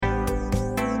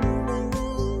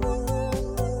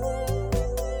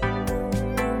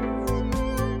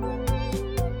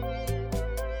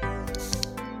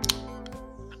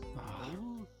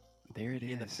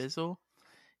fizzle.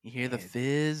 You hear the Yeah.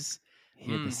 fizz.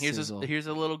 Hear the sizzle. Here's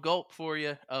a little gulp for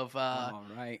you of All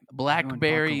right.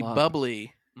 blackberry Everyone buckle up.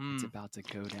 bubbly. It's about to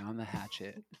go down the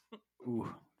hatchet.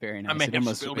 Ooh, very nice. I may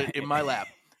have spilled it in my lap.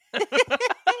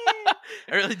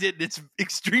 I really did. It's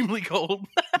extremely cold.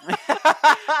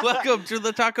 Welcome to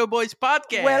the Taco Boys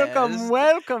podcast.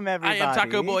 Welcome, everybody. I am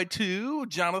Taco Boy 2,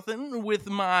 Jonathan, with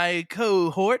my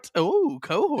cohort. Oh,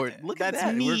 cohort. Look at that.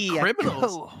 That's me, We're criminals.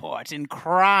 a cohort in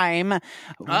crime.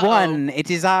 One,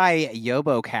 it is I,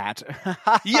 Yobo Cat.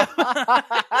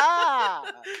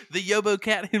 The Yobo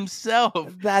Cat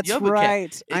himself. That's Yobo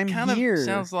right. Cat. It I'm kind here. of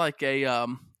sounds like a,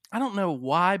 I don't know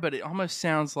why, but it almost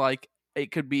sounds like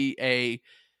it could be a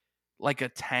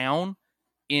town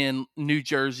in New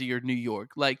Jersey or New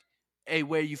York. Like, hey,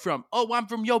 where are you from? Oh, I'm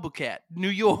from Yobo Cat, New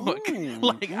York. And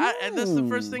that's the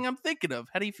first thing I'm thinking of.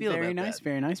 How do you feel very about nice, that?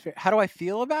 Very nice. How do I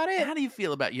feel about it? How do you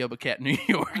feel about Yobo Cat, New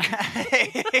York?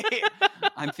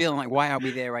 I'm feeling like, why are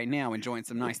we there right now enjoying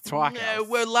some nice tacos? Yeah,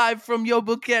 we're live from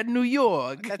Yobo Cat, New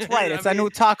York. That's right. It's a new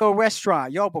taco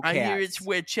restaurant, Yobo Cat. I hear it's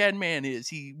where Chad Man is.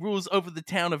 He rules over the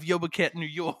town of Yobo Cat, New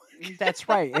York. That's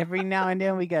right. Every now and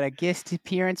then we got a guest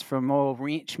appearance from old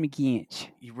Ranch McGanch.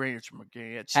 Ranch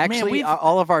McGanch. Actually,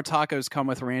 all of our tacos come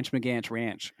with Ranch McGanch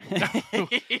Ranch.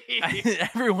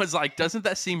 Everyone's like, doesn't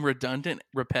that seem redundant,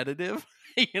 repetitive?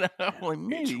 Like,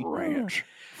 maybe. It's ranch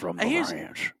from the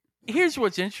ranch. Here's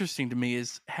what's interesting to me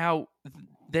is how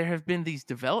there have been these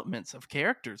developments of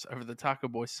characters over the Taco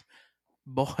Boys.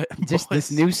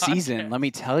 This new season, let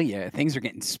me tell you, things are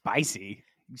getting spicy.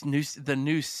 The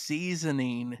new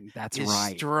seasoning is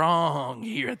strong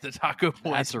here at the Taco Boys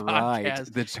That's podcast.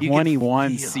 Right. The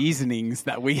 21 seasonings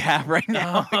that we have right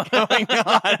now going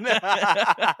on.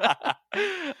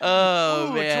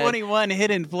 Oh, man. 21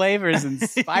 hidden flavors and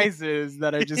spices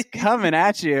that are just coming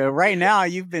at you. Right now,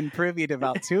 you've been privy to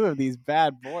about 2 of these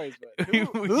bad boys. But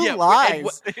who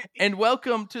lies? And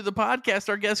welcome to the podcast,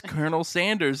 our guest, Colonel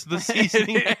Sanders, the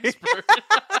seasoning expert.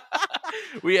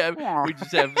 We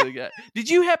just have the guy. Did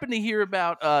you happen to hear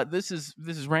about this is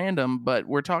random, but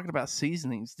we're talking about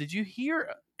seasonings. Did you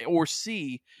hear or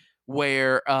see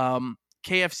where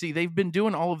KFC, they've been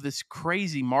doing all of this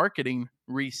crazy marketing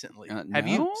recently? Have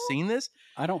you seen this?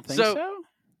 I don't think so.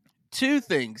 2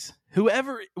 things. 3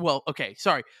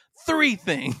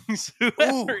 things.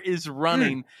 Whoever is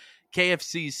running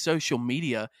KFC's social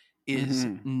media is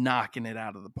knocking it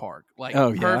out of the park. Like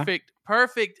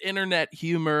perfect internet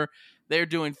humor. They're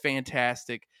doing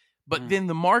fantastic. But then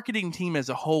the marketing team as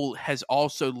a whole has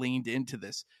also leaned into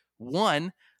this.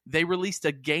 One, they released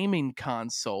a gaming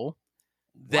console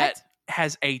that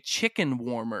has a chicken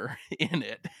warmer in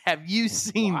it. Have you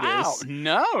seen this?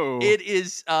 No. It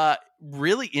is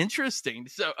really interesting.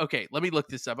 So, okay, let me look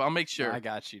this up. I'll make sure. I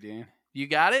got you, dude. You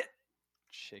got it?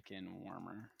 Chicken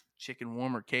warmer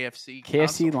KFC.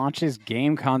 KFC console. launches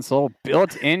game console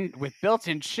built-in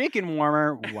chicken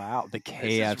warmer. Wow, the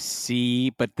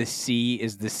KFC, but the C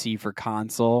is the C for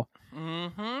console.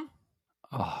 Mm-hmm.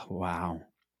 Oh, wow.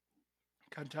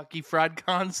 Kentucky Fried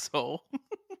Console.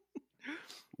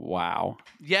 Wow.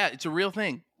 Yeah, it's a real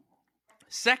thing.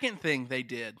 Second thing they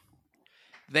did,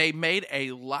 they made a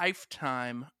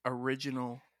Lifetime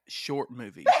original short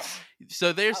movie.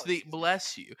 So there's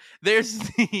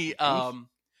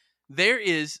there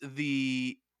is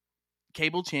the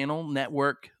cable channel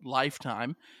network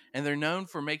Lifetime, and they're known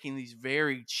for making these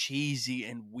very cheesy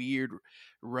and weird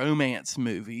romance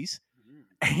movies.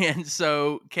 And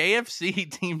so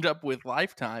KFC teamed up with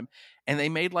Lifetime, and they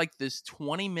made like this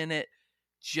 20-minute,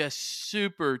 just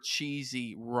super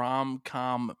cheesy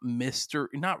rom-com mystery,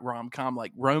 not rom-com,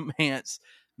 like romance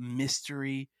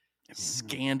mystery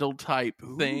scandal type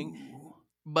thing.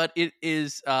 But it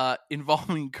is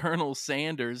involving Colonel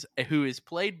Sanders, who is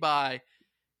played by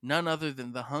none other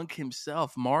than the hunk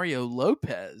himself, Mario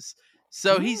Lopez.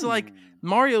 So he's like,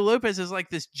 Mario Lopez is like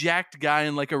this jacked guy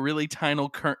in like a really tiny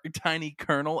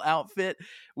Colonel outfit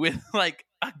with like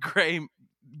a gray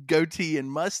goatee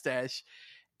and mustache.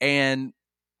 And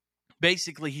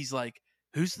basically he's like,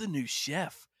 who's the new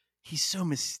chef? He's so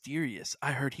mysterious.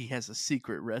 I heard he has a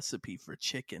secret recipe for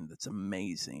chicken that's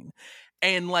amazing.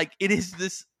 And like, it is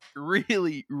this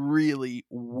really, really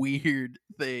weird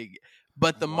thing.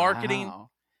 But the marketing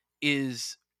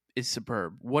is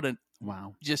superb. What a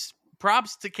just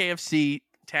props to KFC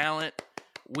talent.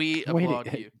 We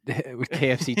applaud you.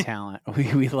 KFC talent.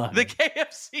 We love the it.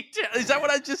 KFC talent. Is that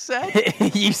what I just said?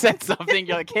 You said something.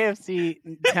 You're like, KFC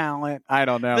talent. I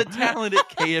don't know. The talent at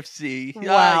KFC.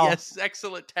 Wow. Yes,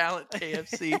 excellent talent,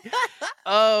 KFC.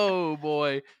 Oh,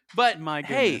 boy. But, My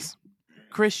goodness. Hey,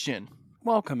 Christian.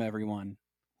 Welcome, everyone,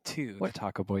 to the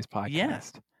Taco Boys podcast. Yeah.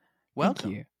 Welcome.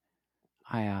 Thank you.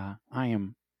 I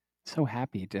am so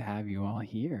happy to have you all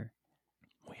here.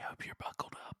 We hope you're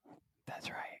buckled up. That's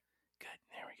right. Good.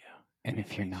 There we go. And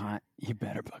if you're not, you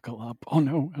better buckle up. Oh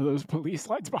no, are those police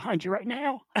lights behind you right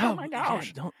now? Oh my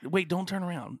gosh! Yeah, don't turn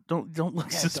around. Don't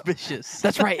look suspicious.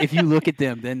 That's right. If you look at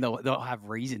them, then they'll have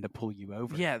reason to pull you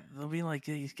over. Yeah, they'll be like,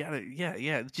 he's got to.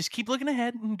 Yeah. Just keep looking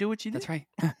ahead and do what you do. That's right.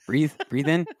 Breathe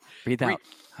in, breathe out.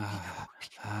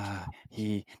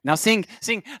 Now sing.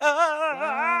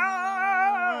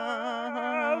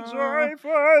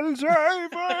 Joyful,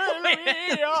 we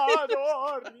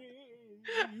adore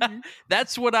thee.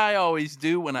 That's what I always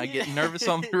do when I get nervous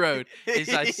on the road. Is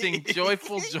I sing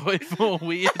joyful,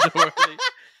 we adore thee,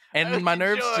 and my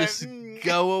nerves just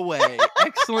go away.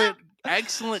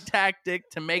 Excellent tactic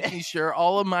to making sure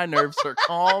all of my nerves are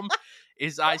calm.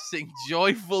 Is I sing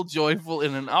joyful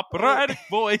in an operatic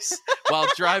voice while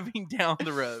driving down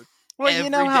the road. Well, you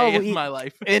know how in my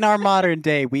life. In our modern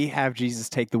day, we have Jesus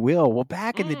Take the Wheel. Well,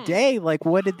 back in the day, like,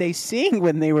 what did they sing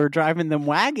when they were driving them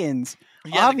wagons?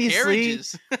 Yeah, obviously,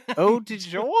 Ode to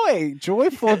Joy.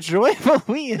 Joyful,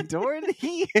 we adore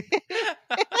thee.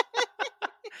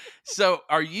 So,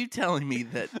 are you telling me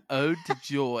that Ode to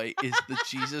Joy is the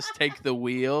Jesus Take the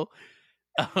Wheel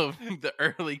of the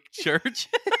early church?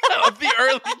 Of the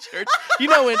early church? You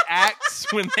know, in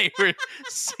Acts, when they were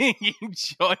singing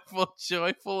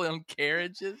joyful on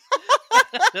carriages?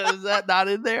 Is that not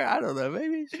in there? I don't know.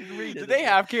 Maybe you should read it. Do they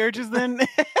have carriages then?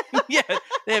 Yeah,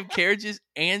 they have carriages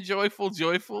and joyful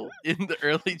in the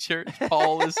early church.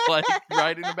 Paul is like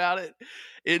writing about it.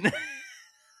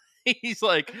 He's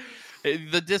like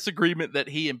the disagreement that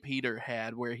he and Peter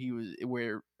had, where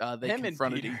they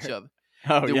confronted each other.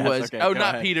 Oh, it yes, was. okay,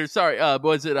 not ahead. Peter. Sorry.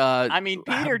 Was it? I mean,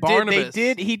 Peter Barnabas.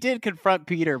 He did confront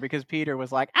Peter because Peter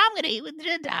was like, "I'm going to eat with the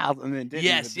Gentiles," and then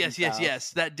didn't.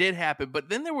 Yes. That did happen. But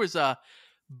then there was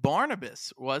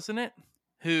Barnabas, wasn't it?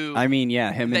 Who? I mean,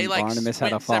 yeah, him and like Barnabas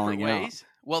had a falling out. Ways.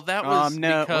 Well, that was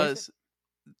because.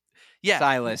 Yeah,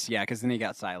 Silas. Yeah, because then he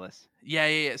got Silas.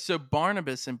 Yeah. So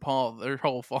Barnabas and Paul, their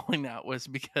whole falling out was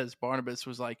because Barnabas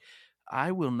was like,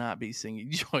 I will not be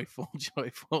singing joyful,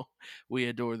 we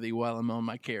adore thee while I'm on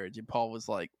my carriage. And Paul was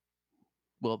like,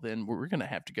 well, then we're going to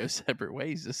have to go separate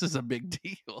ways. This is a big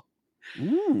deal.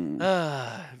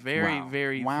 Very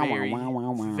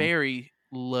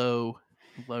low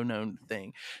known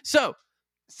thing. So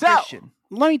Christian,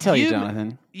 let me tell you,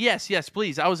 Jonathan. Yes,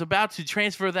 please. I was about to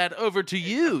transfer that over to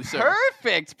you, sir.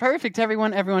 Perfect,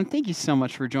 everyone. Thank you so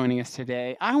much for joining us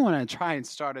today. I want to try and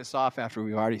start us off after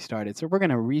we've already started. So we're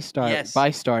going to restart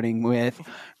by starting with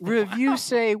Review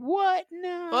Say What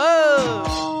Now? Whoa!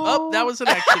 Oh, that was an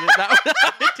accident.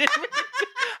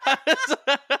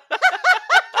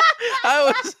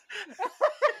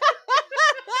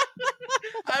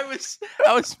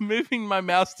 I was moving my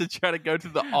mouse to try to go to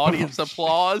the audience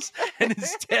applause, and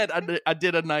instead I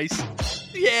did a nice,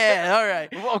 all right.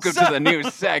 Welcome to the new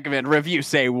segment, Review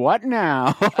Say What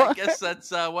Now? I guess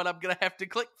that's what I'm gonna have to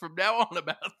click from now on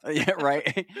about. Yeah,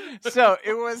 right. So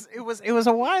it was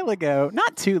a while ago,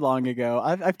 not too long ago.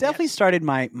 I've definitely started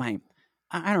my.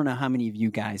 I don't know how many of you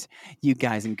guys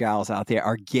and gals out there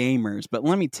are gamers, but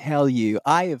let me tell you,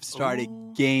 I have started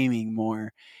gaming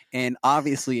more, and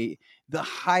obviously the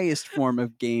highest form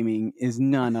of gaming is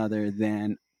none other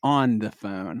than on the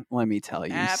phone. Let me tell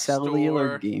you,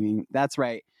 cellular gaming. That's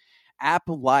right. App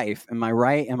Life. Am I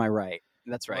right?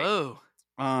 That's right. Whoa.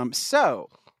 So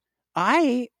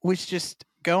I was just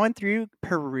going through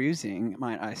perusing,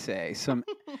 might I say, some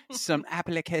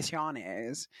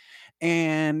applicaciones.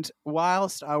 And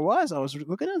whilst I was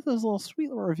looking at those sweet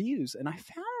little reviews, and I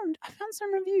found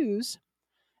some reviews,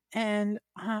 and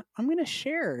I'm going to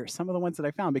share some of the ones that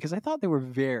I found because I thought they were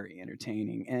very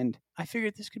entertaining, and I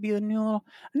figured this could be a new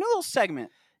little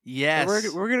segment. Yes,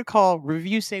 we're going to call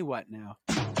Review Say What Now.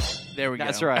 There we go.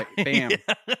 That's right. Bam.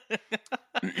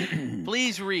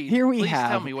 Please read. Please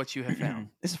tell me what you have found.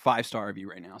 This is a 5-star review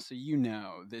right now, so you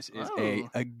know this is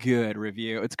a good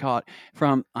review. It's called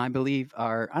from, I believe,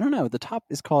 the top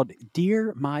is called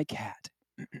Dear My Cat.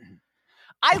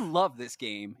 I love this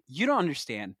game. You don't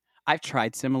understand. I've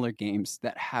tried similar games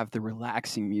that have the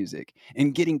relaxing music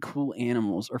and getting cool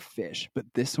animals or fish, but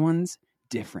this one's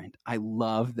different. I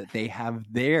love that they have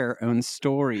their own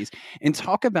stories and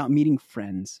talk about meeting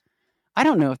friends. I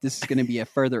don't know if this is going to be a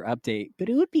further update, but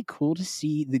it would be cool to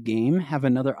see the game have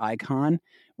another icon,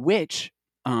 which,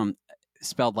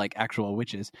 spelled like actual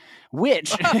witches,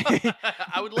 which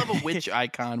I would love a witch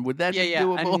icon. Would that be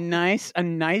doable? A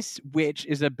nice witch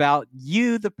is about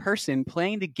you, the person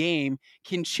playing the game,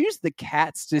 can choose the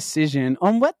cat's decision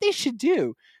on what they should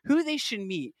do, who they should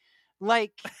meet.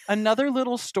 Like another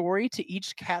little story to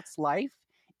each cat's life.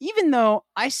 even though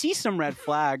I see some red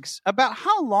flags about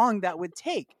how long that would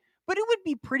take. But it would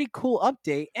be pretty cool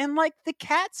update, and like the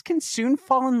cats can soon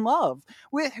fall in love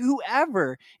with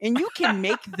whoever, and you can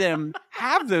make them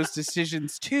have those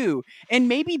decisions too, and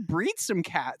maybe breed some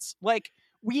cats. Like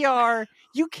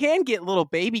you can get little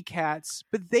baby cats,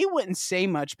 but they wouldn't say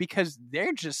much because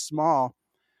they're just small.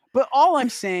 But all I'm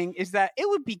saying is that it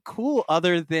would be cool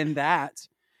other than that.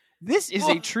 This is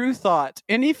a true thought,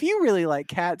 and if you really like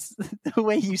cats the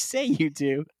way you say you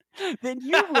do, then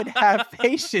you would have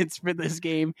patience for this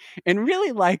game and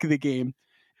really like the game.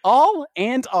 All,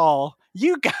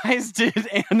 you guys did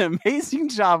an amazing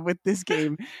job with this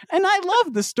game, and I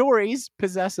love the stories,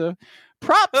 Possessive.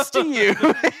 Props to you.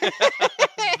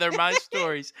 They're my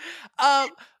stories.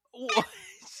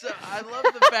 So I love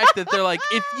the fact that they're like,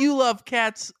 if you love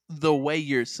cats the way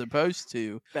you're supposed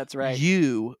to, that's right,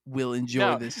 you will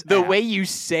enjoy this. The way you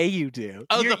say you do.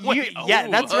 Oh, yeah,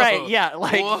 that's right. Yeah,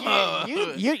 like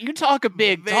you talk a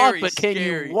big talk, but can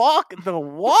you walk the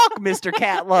walk, Mr.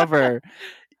 Cat Lover?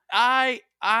 I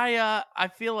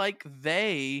feel like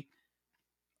they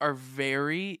are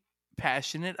very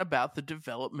passionate about the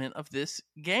development of this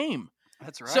game.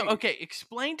 That's right. So, okay,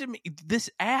 explain to me this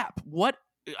app. What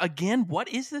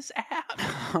is this app?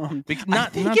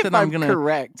 Not that I'm gonna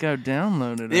go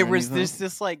download it. There was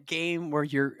this like game where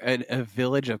you're a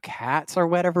village of cats or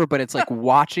whatever, but it's like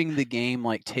watching the game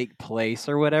like take place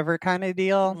or whatever kind of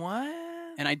deal. What?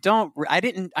 And I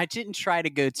didn't try to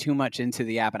go too much into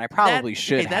the app, and I probably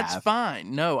should have. That's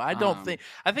fine. No, I don't think.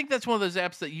 I think that's one of those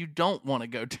apps that you don't want to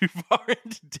go too far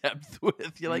into depth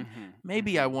with. You're like,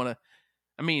 maybe I want to.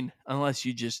 I mean, unless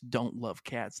you just don't love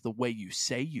cats the way you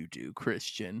say you do,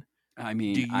 Christian. I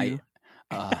mean, do you?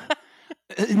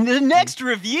 The next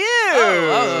review.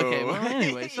 Oh, okay. Well,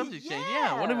 anyway, something's changed.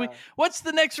 Yeah. What's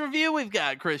the next review we've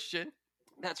got, Christian?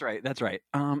 That's right.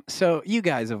 So you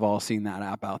guys have all seen that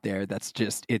app out there. It's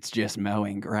just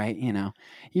mowing, right? You know,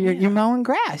 you're mowing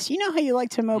grass. You know how you like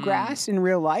to mow grass in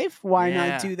real life? Why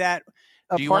not do that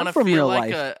apart from real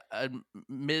life? Do you want to feel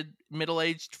like a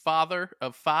middle-aged father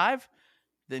of 5?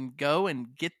 Then go and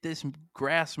get this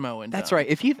grass mowing done. That's right.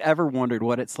 If you've ever wondered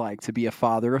what it's like to be a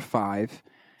father of 5,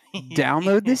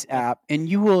 download this app, and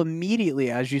you will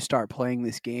immediately, as you start playing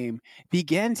this game,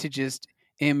 begin to just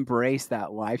embrace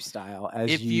that lifestyle.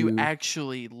 If you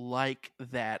actually like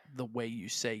that the way you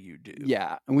say you do.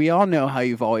 Yeah. And we all know how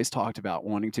you've always talked about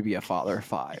wanting to be a father of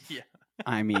 5. Yeah.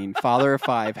 I mean, Father of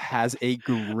 5 has a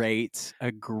great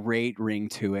ring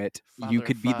to it. Father you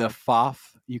could be the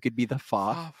Foff. You could be the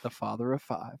Foff, the Father of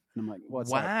 5. And I'm like,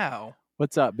 what's up? Wow.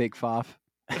 What's up, Big Foff?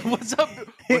 What's up?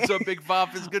 What's up, Big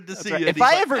Foff? It's good to see you. If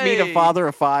I ever meet a father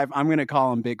of 5, I'm going to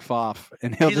call him Big Foff,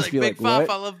 and he'll just be Big Foff, what?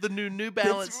 I love the New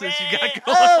Balances you got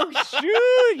going. Oh,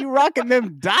 shoot. You rocking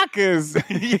them Dockers.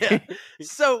 Yeah.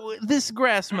 So this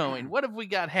grass mowing, what have we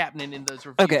got happening in those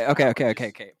reviews? Okay.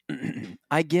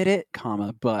 I get it,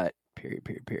 but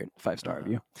period. 5-star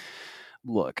review.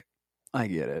 Look, I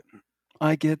get it.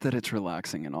 I get that it's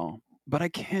relaxing and all, but I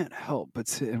can't help but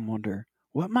sit and wonder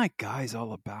what my guy's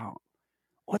all about.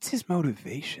 What's his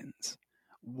motivations?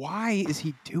 Why is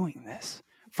he doing this?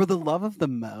 For the love of the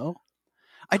mow?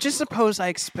 I just suppose I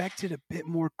expected a bit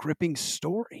more gripping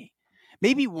story.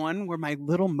 Maybe one where my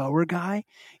little mower guy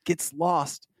gets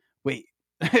lost. Wait,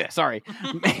 sorry.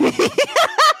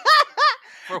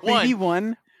 Maybe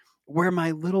one where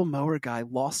my little mower guy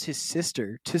lost his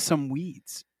sister to some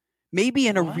weeds. Maybe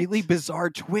in a really bizarre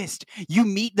twist, you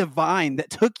meet the vine that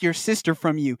took your sister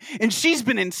from you, and she's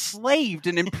been enslaved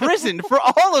and imprisoned for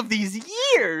all of these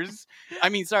years.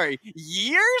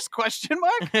 Years? Question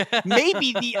mark?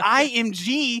 Maybe the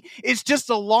IMG is just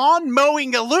a lawn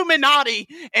mowing Illuminati,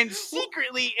 and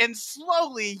secretly and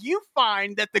slowly you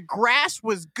find that the grass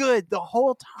was good the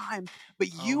whole time, but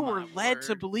you were led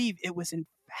to believe it was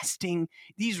infesting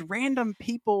these random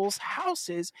people's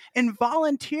houses and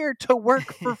volunteer to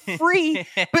work for free,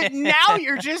 but now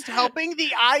you're just helping the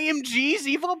IMG's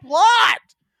evil plot.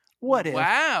 What if?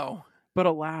 Wow. But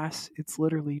alas, it's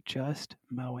literally just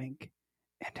mowing,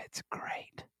 and it's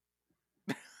great.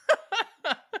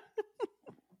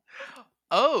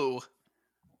 Oh.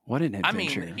 What an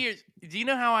adventure. I mean, do you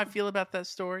know how I feel about that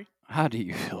story? How do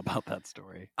you feel about that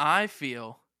story? I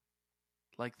feel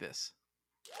like this.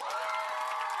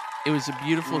 It was a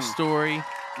beautiful story.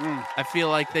 I feel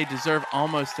like they deserve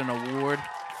almost an award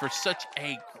for such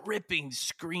a gripping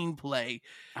screenplay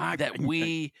that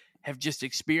we have just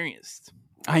experienced.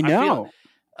 I know.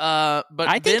 But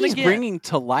I think he's bringing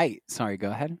to light. Sorry, go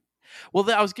ahead. Well,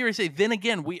 I was going to say, then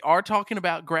again, we are talking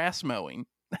about grass mowing,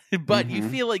 but you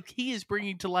feel like he is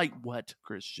bringing to light what,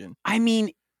 Christian? I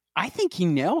mean, I think he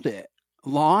nailed it.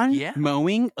 lawn Yeah.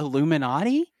 mowing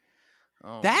Illuminati.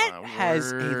 Oh, That my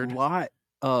has word. a lot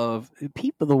of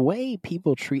people. The way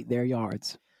people treat their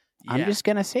yards. Yeah. I'm just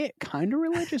gonna say it kind of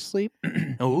religiously.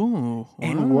 Oh.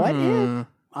 And what if?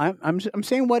 I'm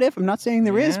saying what if. I'm not saying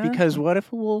there is, Yeah. because what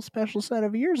if a little special set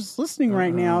of ears is listening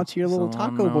right now to your little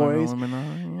taco boys,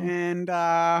 and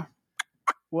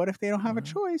what if they don't have a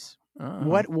choice?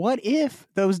 What if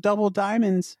those double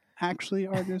diamonds actually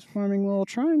are just forming little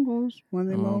triangles when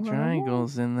they mow little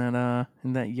triangles in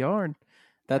that yard?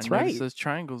 That's I right. notice those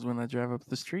triangles when I drive up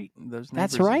the street. Those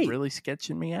neighbors That's right. are really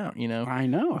sketching me out, you know. I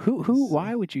know. Who?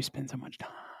 Why would you spend so much time?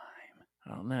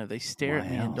 I don't know. They stare What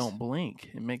at me and else? don't blink.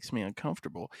 It makes me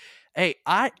uncomfortable. Hey,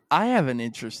 I have an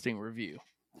interesting review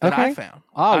that I found.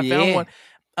 Oh, I found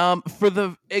one for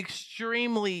the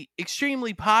extremely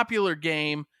popular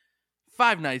game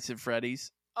Five Nights at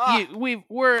Freddy's.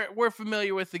 We're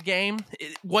familiar with the game.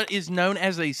 What is known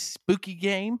as a spooky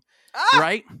game,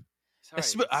 right?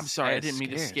 I'm sorry, I didn't mean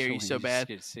to scare you so bad.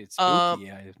 It's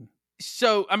spooky.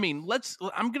 So, I mean,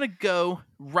 I'm going to go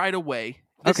right away.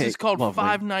 This is called lovely.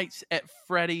 Five Nights at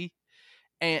Freddy's.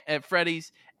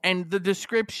 And the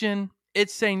description,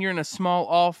 it's saying you're in a small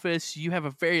office. You have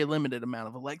a very limited amount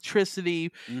of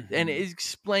electricity. And it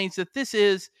explains that this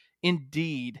is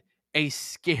indeed a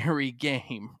scary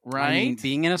game, right? I mean,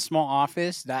 being in a small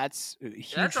office, that's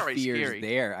huge fears scary.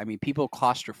 there. I mean, people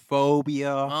claustrophobia.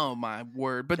 Oh, my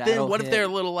word. But then what if they're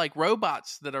little like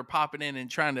robots that are popping in and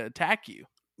trying to attack you?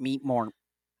 Meat more.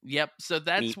 Yep. So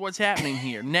that's what's happening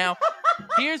here. Now,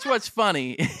 here's what's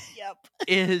funny.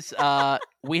 Is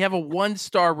we have a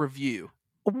 1-star review.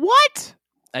 What?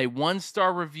 A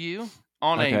 1-star review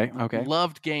on a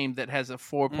loved game that has a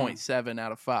 4.7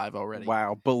 out of 5 already.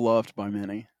 Wow, beloved by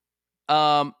many.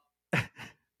 The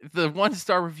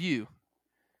 1-star review.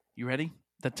 You ready?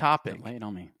 The topic. Lay it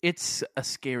on me. It's a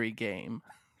scary game.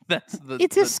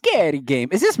 It's a scary game.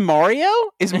 Is this Mario?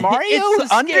 Is Mario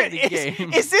it's a scary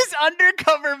game. Is this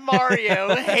undercover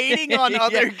Mario hating on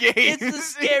other games? It's a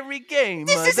scary game.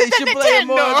 This they isn't should the play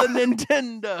more Nintendo. than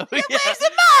Nintendo. Where's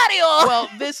the Mario? Well,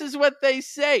 this is what they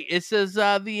say. It says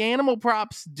the animal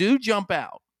props do jump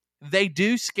out. They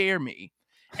do scare me.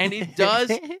 And it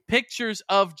does pictures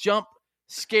of jump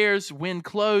scares when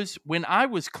I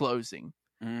was closing.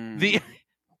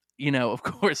 Of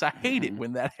course, I hate it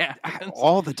when that happens.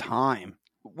 All the time.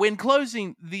 When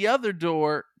closing the other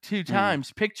door 2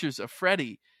 times, pictures of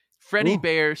Freddy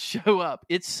Bear show up.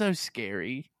 It's so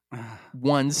scary.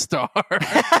 1 star.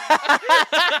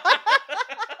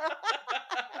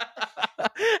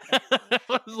 It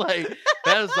was like,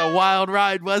 that was a wild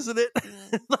ride, wasn't it?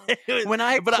 When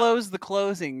I close the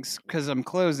closings, because I'm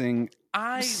closing,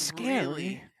 I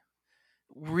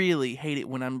really hate it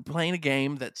when I'm playing a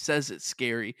game that says it's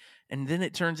scary and then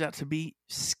it turns out to be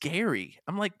scary.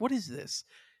 I'm like, what is this?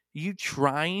 You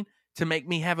trying to make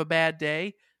me have a bad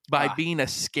day by being a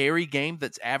scary game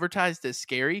that's advertised as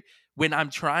scary when I'm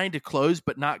trying to close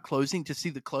but not closing to see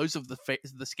the close of the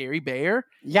scary bear?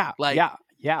 Yeah.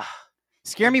 Yeah.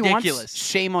 Scare me ridiculous. Once,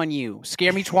 shame on you.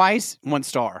 Scare me twice, 1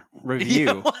 star review.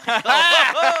 Very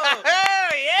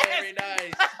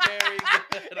nice. Very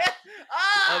good.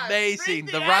 Amazing.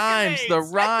 The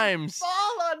rhymes.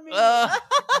 Fall on me.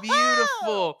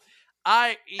 Beautiful.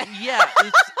 I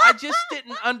just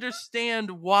didn't understand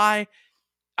why.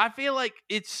 I feel like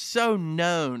it's so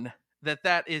known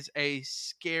that is a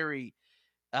scary.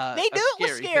 They knew it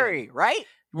was scary, right?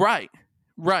 Right.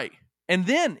 And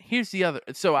then here's the other.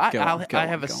 So I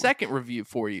have a second review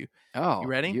for you. Oh, you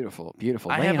ready? Beautiful.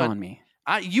 Lay it on me.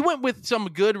 You went with some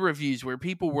good reviews where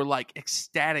people were like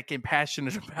ecstatic and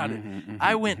passionate about it.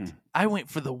 I went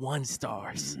for the 1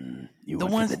 stars. The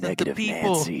ones that the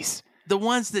people, Nancy's. The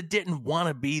ones that didn't want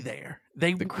to be there.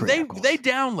 They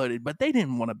downloaded, but they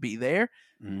didn't want to be there.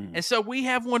 And so we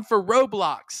have one for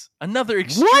Roblox, another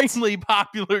extremely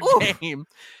popular game.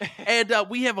 And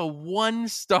we have a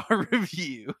 1-star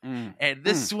review. And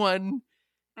this one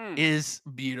is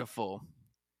beautiful.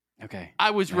 Okay. I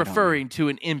was referring to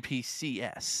an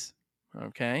NPCs.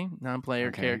 Okay,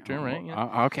 non-player character, right?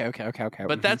 Yeah. Okay.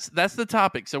 But that's the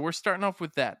topic. So we're starting off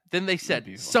with that. Then they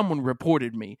said someone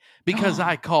reported me because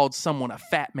I called someone a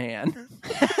fat man.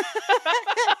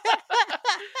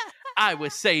 I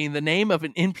was saying the name of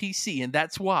an NPC, and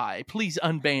that's why. Please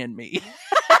unban me.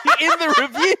 In the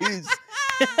reviews.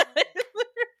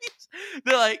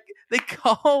 They're like, they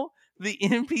call the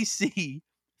NPC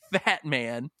fat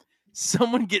man.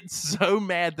 Someone gets so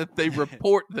mad that they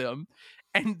report them.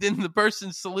 And then the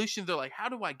person's solution, they're like, how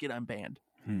do I get unbanned?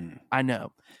 I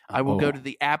know. I will go to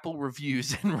the Apple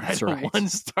reviews and write a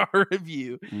 1-star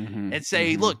review and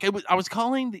say, look, I was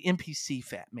calling the NPC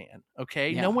Fat Man,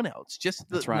 okay? No one else. Just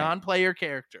the non-player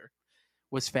character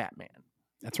was Fat Man.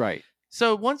 That's right.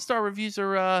 So 1-star reviews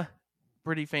are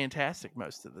pretty fantastic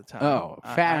most of the time. Oh,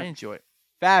 I enjoy it.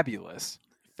 Fabulous.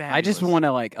 I just want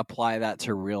to like apply that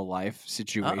to real life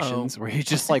situations where you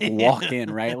just like walk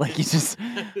in, right? Like you just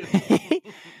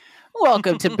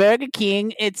welcome to Burger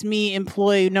King. It's me,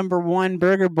 employee number 1,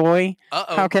 Burger Boy.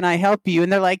 How can I help you?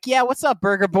 And they're like, yeah, what's up,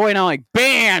 Burger Boy? And I'm like,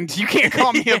 banned. You can't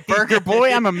call me a Burger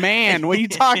Boy. I'm a man. What are you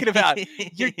talking about?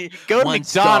 Go to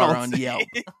McDonald's. On Yelp.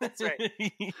 That's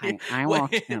right. I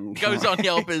walked in. Goes on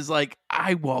Yelp is like,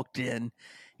 I walked in.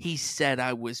 He said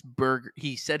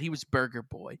he said he was Burger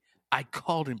Boy. I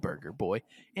called him Burger Boy,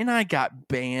 and I got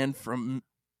banned from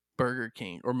Burger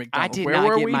King or McDonald's. I did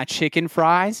not get my chicken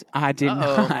fries. I did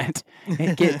not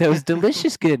get those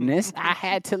delicious goodness. I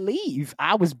had to leave.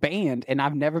 I was banned, and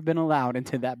I've never been allowed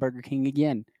into that Burger King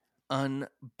again.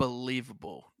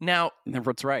 Unbelievable. Now,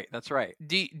 that's right. That's right.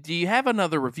 Do you have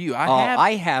another review?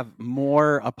 I have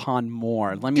more upon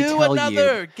more. Let me tell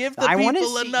you. Give the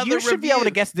people another review. You should be able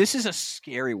to guess. This is a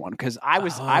scary one because I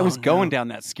was going down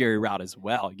that scary route as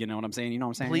well. You know what I'm saying? You know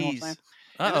what I'm saying? Please. You know what I'm saying?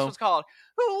 And this was called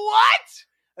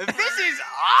What? This is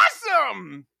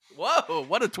awesome. Whoa,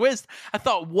 what a twist. I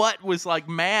thought what was like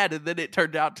mad, and then it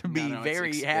turned out to be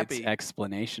very happy. It's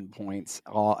explanation points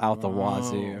all out the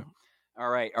wazoo. All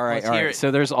right.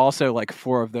 So there's also like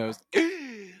 4 of those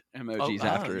emojis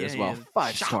after as well.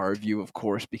 5-star review, of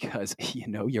course, because you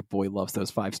know your boy loves those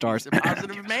 5 stars. He's a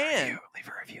positive man. Leave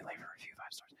a review. 5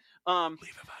 stars.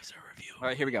 Leave a 5-star review. All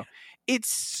right, here we go. It's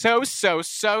so scary.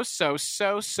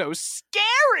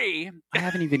 I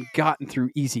haven't even gotten through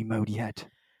easy mode yet.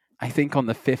 I think on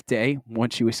the 5th day,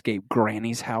 once you escape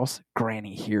Granny's house,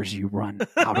 Granny hears you run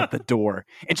out of the door,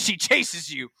 and she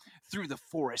chases you through the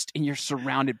forest, and you're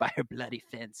surrounded by her bloody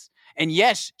fence. And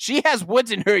yes, she has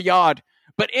woods in her yard,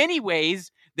 but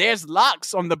anyways, there's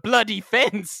locks on the bloody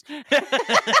fence.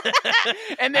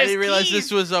 And I didn't realize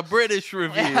this was a British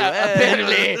review.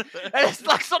 Apparently. There's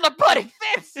locks on the bloody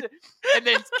fence. And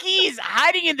there's keys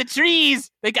hiding in the trees.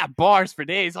 They got bars for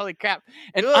days. Holy crap.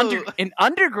 And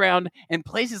underground and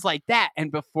places like that.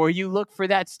 And before you look for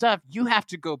that stuff, you have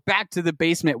to go back to the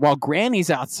basement while Granny's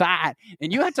outside.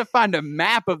 And you have to find a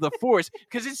map of the forest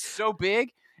because it's so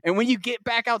big. And when you get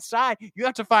back outside, you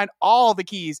have to find all the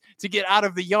keys to get out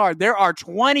of the yard. There are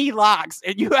 20 locks,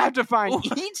 and you have to find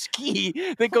each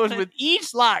key that goes with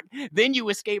each lock. Then you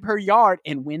escape her yard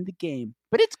and win the game.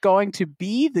 But it's going to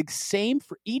be the same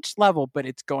for each level, but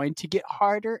it's going to get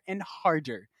harder and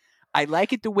harder. I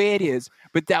like it the way it is,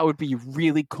 but that would be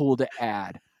really cool to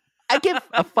add. I give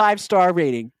a 5-star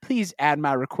rating. Please add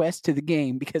my request to the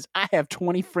game because I have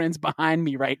 20 friends behind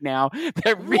me right now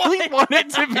that really want it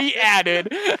to be added.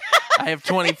 I have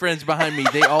 20 friends behind me.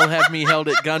 They all have me held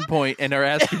at gunpoint and are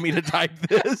asking me to type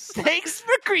this. Thanks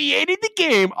for creating the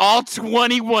game. All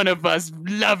 21 of us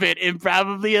love it, and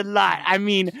probably a lot. I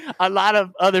mean, a lot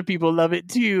of other people love it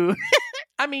too.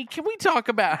 I mean, can we talk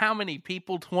about how many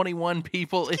people 21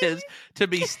 people is to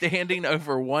be standing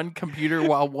over one computer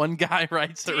while one guy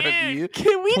writes a review?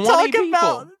 Can we talk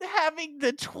about having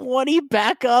the 20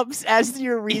 backups as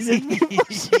your reason?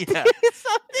 Yeah.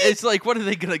 It's like, what are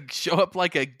they going to show up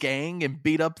like a gang and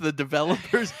beat up the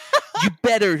developers? You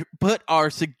better put our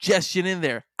suggestion in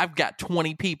there. I've got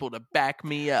 20 people to back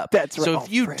me up. That's right. So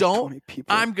if you don't,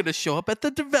 I'm going to show up at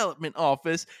the development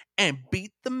office and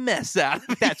beat the mess out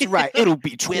of That's right. It'll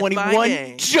be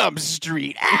 21 Jump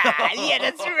Street. Yeah,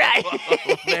 that's right.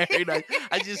 Very nice.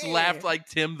 I just laughed like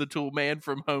Tim the Tool Man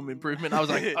from Home Improvement. I was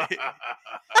like,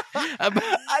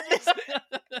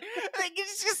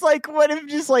 it's just like, what if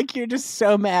just like you're just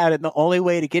so mad and the only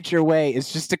way to get your way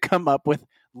is just to come up with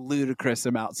ludicrous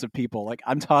amounts of people. Like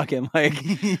I'm talking like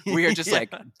we are just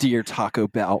like, dear Taco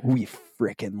Bell, we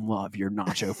freaking love your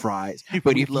nacho fries,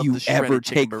 but if you ever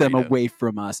take them away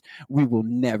from us, we will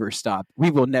never stop.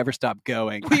 We will never stop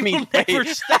going. We will never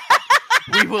stop.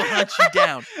 We will hunt you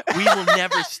down. We will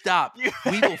never stop.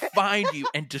 We will find you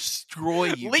and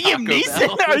destroy you. Liam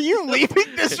Neeson, are you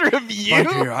leaving this review?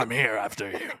 I'm here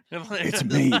after you. It's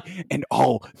me, and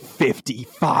all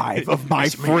 55 of my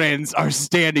friends are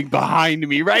standing behind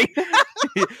me, right?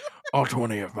 All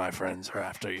 20 of my friends are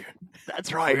after you.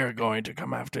 That's right. We are going to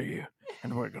come after you,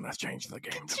 and we're going to change the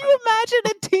game. Could you imagine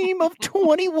a team of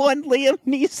 21 Liam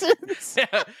Neesons?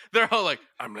 Yeah, they're all like,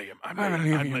 I'm Liam. I'm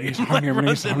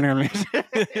Liam.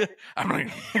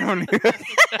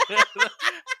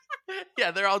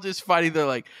 Yeah, they're all just fighting. They're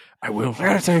like, I will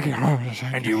take it home.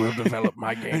 and you will develop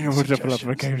my game. We'll develop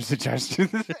my game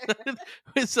suggestions.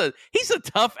 He's a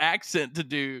tough accent to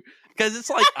do because it's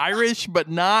like Irish, but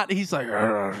not. He's like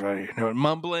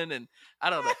mumbling, and I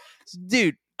don't know,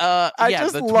 dude.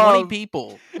 just the 20 love-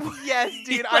 people. Yes,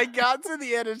 dude. I got to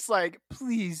the end. It's like,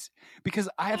 please, because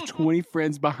I have 20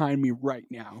 friends behind me right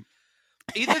now.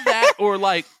 Either that or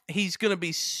like he's gonna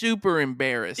be super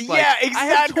embarrassed. Like, Yeah, I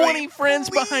have exactly. 20 friends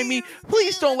behind me.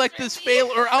 Please don't let this fail,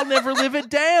 or I'll never live it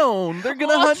down. They're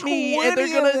gonna All hunt me, and they're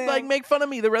 20 of gonna them. like make fun of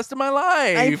me the rest of my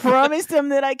life. I promised them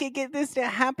that I could get this to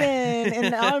happen,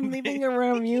 and now I'm leaving a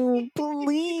review.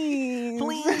 Please.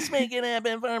 Please make it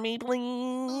happen for me,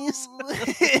 please.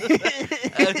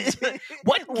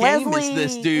 What game Leslie. is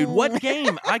this, dude? What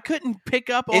game? I couldn't pick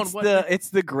up on It's what. it's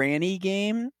the granny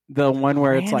game, the one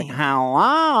where it's like, Granny. hello.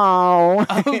 Oh,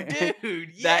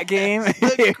 dude, That game?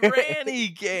 the granny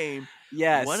game.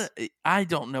 Yes. I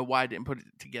don't know why I didn't put it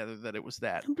together that it was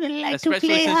that. Like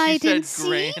Especially since you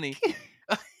said granny.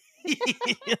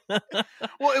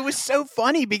 Well, it was so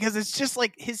funny because it's just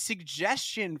like his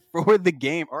suggestion for the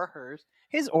game, or hers,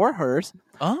 his or hers.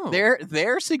 Oh,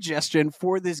 Their suggestion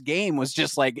for this game was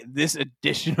just like this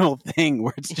additional thing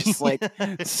where it's just like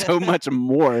so much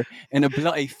more and a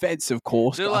bloody fence, of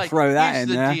course. they're I'll like, throw that here's in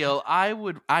the there. deal. I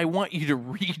want you to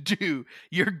redo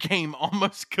your game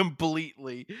almost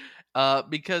completely,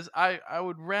 because I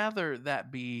would rather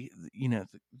that be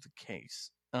the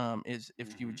case. Is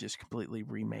if you would just completely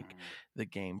remake the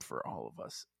game for all of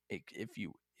us. If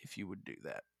you would do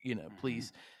that,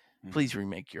 please. Please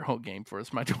remake your whole game for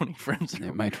us. My 20 friends.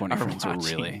 My 20 friends are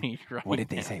watching really. me right What did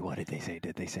they now. say? What did they say?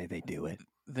 Did they say they do it?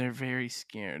 They're very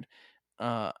scared.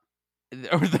 Or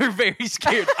they're very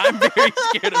scared. I'm very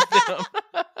scared of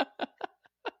them.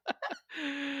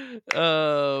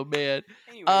 Oh man.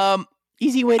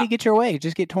 Easy way to get your way.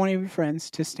 Just get 20 of your friends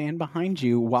to stand behind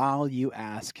you while you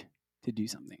ask to do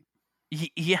something.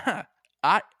 Yeah.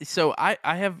 I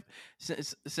have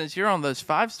since you're on those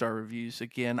 5-star reviews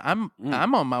again. I'm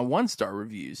on my 1-star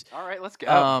reviews. All right, let's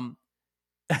go.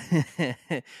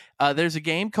 There's a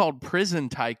game called Prison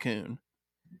Tycoon.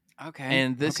 Okay.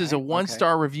 And this is a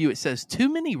 1-star review. It says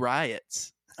too many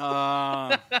riots.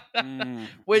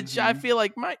 Which I feel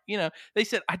like they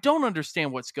said, I don't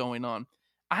understand what's going on.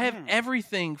 I have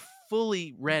everything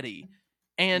fully ready.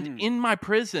 And in my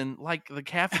prison, like the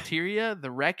cafeteria, the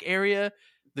rec area,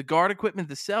 the guard equipment,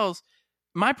 the cells,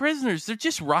 my prisoners, they're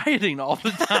just rioting all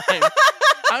the time.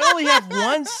 I only have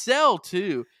one cell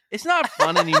too. It's not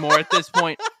fun anymore at this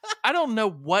point. I don't know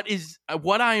what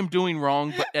I am doing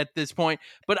wrong at this point,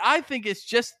 but I think it's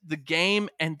just the game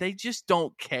and they just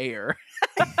don't care.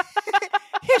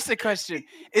 Here's the question.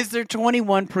 Is there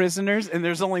 21 prisoners and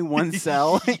there's only one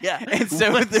cell? Yeah. And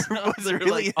so what's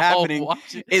really happening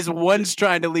is one's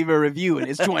trying to leave a review and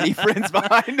his 20 friends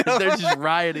behind him. They're just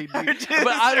rioting. Dude. But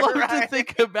I love to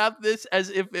think about this as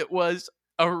if it was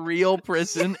a real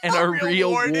prison and a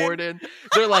real warden.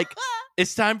 They're like,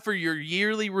 it's time for your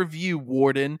yearly review,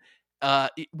 Warden.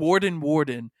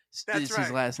 Warden. That's is right.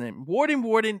 his last name.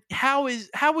 Warden, how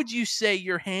would you say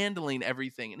you're handling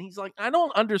everything? And he's like, I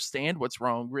don't understand what's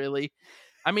wrong, really.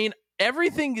 I mean,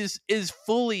 everything is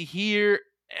fully here,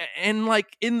 and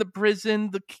like in the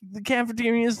prison, the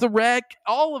cafeterias, the rec,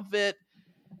 all of it.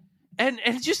 And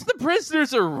just the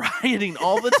prisoners are rioting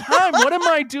all the time. What am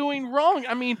I doing wrong?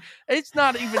 I mean, it's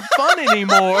not even fun anymore.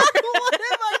 What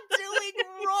am I doing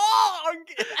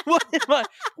wrong?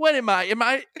 What am I?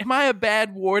 Am I a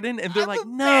bad warden? And they're I'm like, a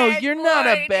no, bad you're not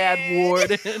a bad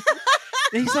warden." warden.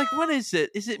 And he's like, what is it?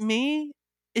 Is it me?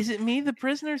 Is it me? The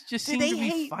prisoners just Do seem they to be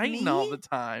hate fighting me? all the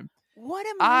time. What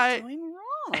am I doing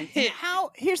wrong? It-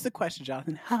 Here's the question,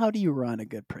 Jonathan. How do you run a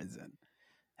good prison?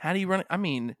 How do you run it? I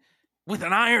mean, with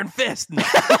an iron fist. No.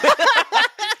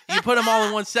 You put them all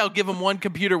in one cell, give them one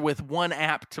computer with one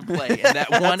app to play, and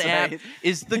that one That's app right.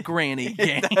 is the granny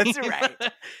game. That's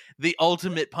right. The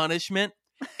ultimate punishment.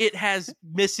 It has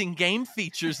missing game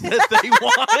features that they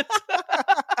want.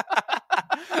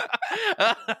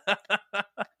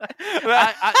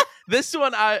 This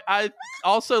one, I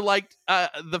also liked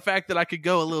the fact that I could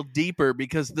go a little deeper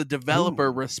because the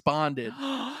developer responded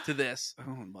to this.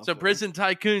 So Prison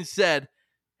Tycoon said,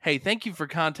 hey, thank you for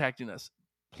contacting us.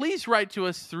 Please write to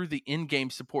us through the in-game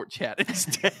support chat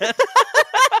instead.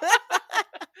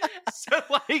 So,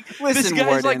 like, this Listen, guy's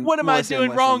Warden, like, what am I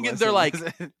doing wrong? And they're like,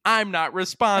 listen. I'm not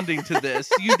responding to this.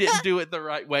 You didn't do it the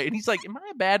right way. And he's like, am I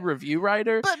a bad review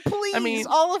writer? But please, I mean-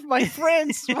 all of my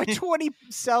friends, my 20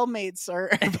 cellmates are.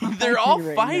 They're all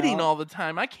right fighting now. all the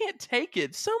time. I can't take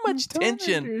it. So much Don't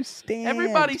tension. understand.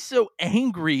 Everybody's so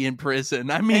angry in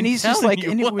prison. I mean, And he's just telling like,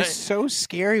 you and it what. was so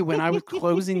scary when I was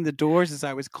closing the doors. As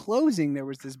I was closing, there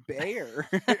was this bear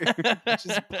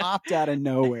just popped out of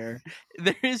nowhere.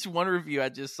 There is one review I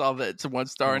just saw that it's a 1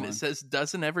 star, Go and on. it says,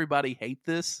 "Doesn't everybody hate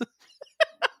this?"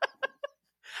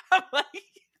 I'm like,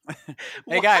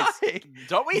 Hey guys, why?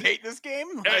 don't we hate this game?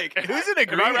 Like, who's in Am I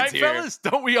agreement right, here? fellas?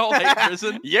 Don't we all hate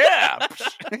prison? Yeah.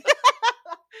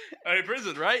 Hey,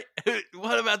 prison, right?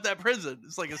 What about that prison?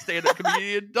 It's like a stand-up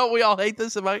comedian. Don't we all hate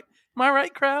this? Am I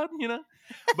right, crowd? You know,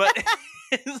 but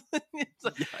it's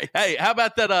like, hey, how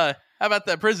about that? How about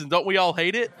that prison? Don't we all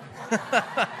hate it?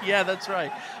 Yeah, that's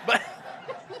right. But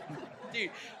dude,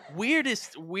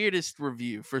 weirdest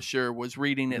review for sure was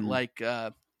reading it like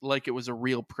it was a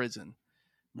real prison.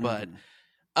 But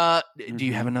do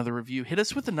you have another review? Hit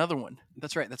us with another one.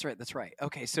 That's right.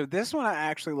 Okay, so this one I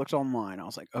actually looked online. I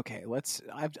was like, okay,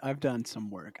 I've done some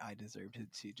work. I deserve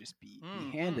to just be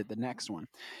handed the next one.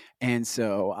 And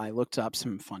so I looked up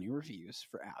some funny reviews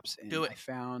for apps, and Do it.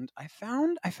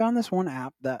 I found this one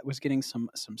app that was getting some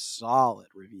solid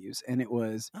reviews, and it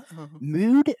was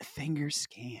Mood Finger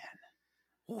Scan.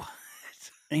 What?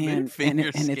 And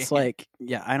it's Scan. like,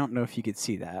 yeah, I don't know if you could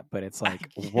see that, but it's like,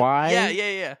 why?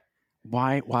 Yeah.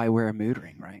 Why wear a mood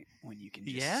ring, right? When you can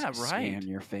just Yeah, right. scan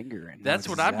your finger and That's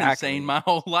know what I've been saying exactly- my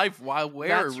whole life. Why wear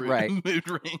That's a right. mood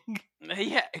ring?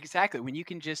 Yeah, exactly. When you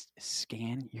can just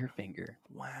scan your finger.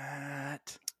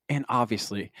 What? And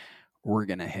obviously, we're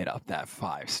gonna hit up that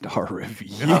 5-star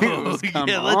review. Oh, Come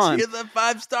yeah, on. let's hear the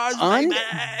 5 stars, baby.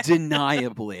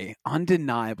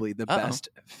 Undeniably the Uh-oh. best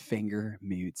finger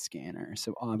mood scanner.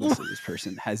 So obviously this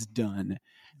person has done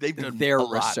They've done their a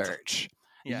lot. research.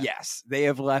 Yeah. Yes, they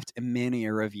have left many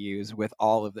reviews with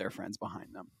all of their friends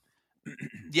behind them.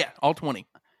 Yeah, all 20.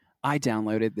 I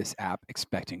downloaded this app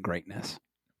expecting greatness.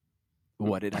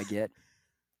 What did I get?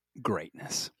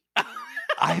 Greatness.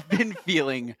 I've been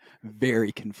feeling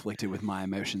very conflicted with my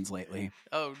emotions lately.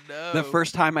 Oh, no. The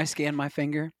first time I scanned my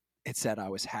finger, it said I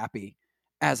was happy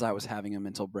as I was having a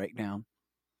mental breakdown.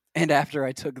 And after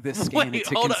I took this scan Wait,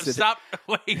 into hold up. consider- Stop.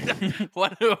 Wait.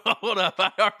 What? Hold up.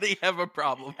 I already have a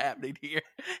problem happening here.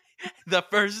 The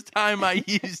first time I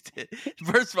used it,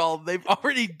 first of all, they've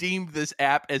already deemed this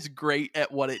app as great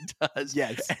at what it does.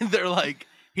 Yes. And they're like,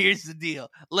 here's the deal.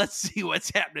 Let's see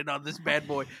what's happening on this bad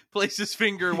boy. Place his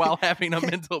finger while having a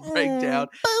mental breakdown.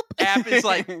 App is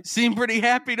like, seem pretty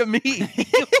happy to me.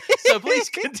 So please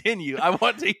continue. I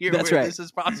want to hear That's where right. this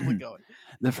is possibly going.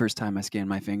 The first time I scanned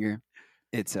my finger,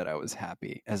 it said I was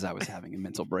happy as I was having a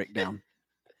mental breakdown.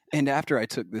 And after I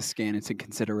took this scan into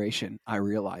consideration, I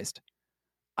realized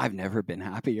I've never been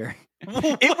happier.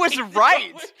 It was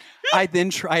right. I then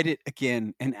tried it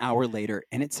again an hour later,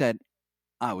 and it said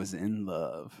I was in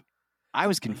love. I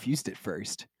was confused at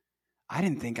first. I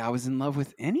didn't think I was in love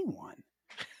with anyone.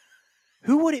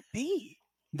 Who would it be?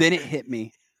 Then it hit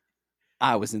me.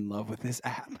 I was in love with this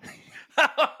app.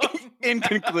 In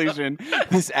conclusion,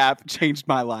 this app changed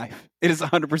my life. It is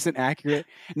 100% accurate.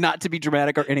 Not to be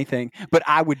dramatic or anything, but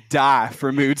I would die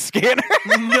for Mood Scanner.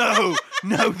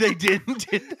 No, they didn't.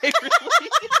 Did they really?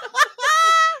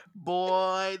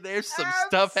 Boy, there's some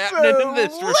stuff happening in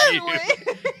this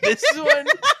review. This one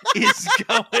is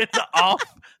going off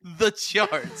the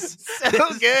charts. So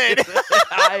good.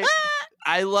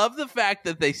 I love the fact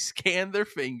that they scan their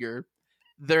finger.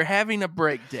 They're having a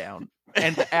breakdown,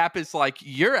 and the app is like,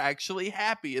 "You're actually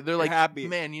happy." And they're like, happy.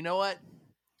 "Man, you know what?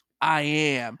 I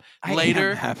am." I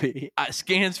Later, am happy.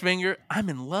 scans finger. I'm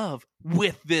in love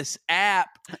with this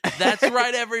app. That's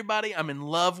right, everybody. I'm in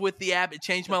love with the app. It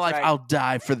changed my That's life. right. I'll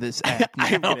die for this app.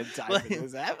 I'm now. gonna die for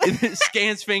this app. It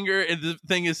scans finger, and the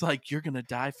thing is like, "You're gonna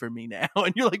die for me now,"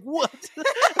 and you're like, "What?"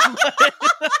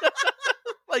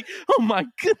 Like, oh my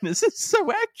goodness, it's so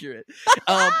accurate.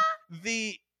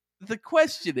 The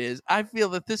question is, I feel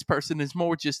that this person is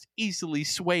more just easily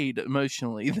swayed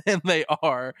emotionally than they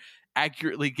are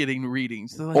accurately getting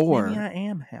readings. They're like, Or- maybe I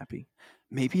am happy.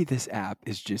 Maybe this app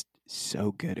is just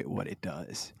so good at what it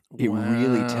does. It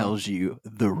really Wow. tells you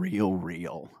the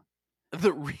real.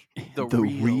 The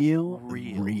real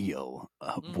real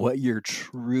of Mm. what you're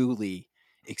truly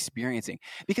experiencing.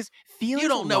 Because feelings You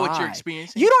don't know what you're lie.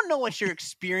 experiencing. You don't know what you're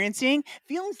experiencing.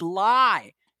 Feelings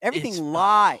lie. Everything It's-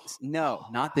 lies. No,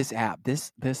 not this app.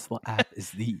 This app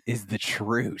is the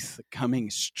truth coming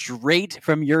straight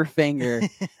from your finger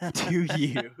to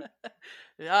you.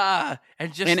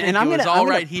 And just And think I'm it was gonna- all I'm gonna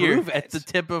right here prove at it. the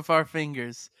tip of our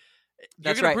fingers.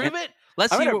 That's You're gonna right. prove it?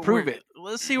 Let's I'm see gonna what prove we're- it.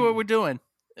 Let's see what we're doing.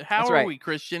 How That's are right. we,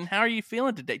 Christian? How are you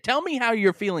feeling today? Tell me how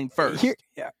you're feeling first. Here,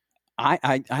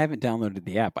 I haven't downloaded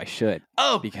the app. I should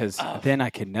because then I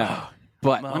can know. Oh,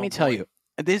 But oh, let me tell boy.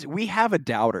 you, we have a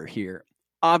doubter here.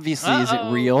 Obviously, is it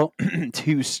Uh-oh. real?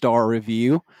 2-star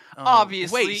review. Oh,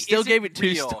 Obviously, wait, still is it gave it 2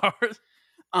 real? stars.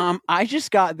 I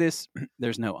just got this.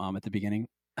 There's no at the beginning.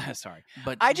 Sorry.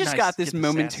 But I just nice, got this get the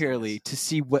momentarily sassiness. to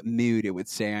see what mood it would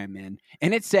say I'm in.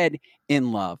 And it said,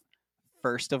 in love.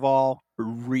 First of all,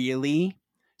 really?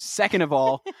 Second of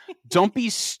all, don't be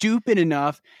stupid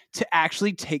enough to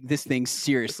actually take this thing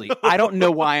seriously. I don't know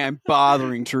why I'm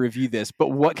bothering to review this, but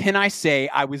what can I say?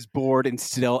 I was bored and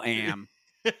still am.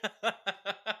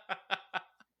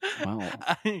 Wow.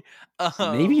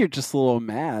 Maybe you're just a little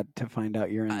mad to find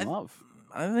out you're in love.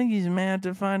 I think he's mad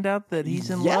to find out that he's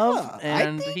in Yeah, love I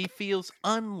and think- he feels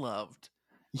unloved.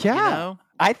 Yeah. You know?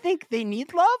 I think they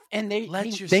need love and they Let they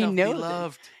yourself know be that.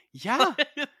 loved. Yeah.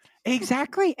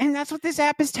 Exactly. And that's what this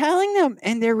app is telling them.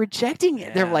 And they're rejecting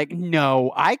it. They're Yeah. like,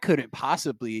 no, I couldn't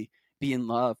possibly be in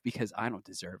love because I don't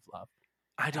deserve love.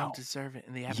 I don't No. deserve it.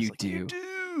 And the app You is like, you do.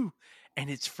 do. And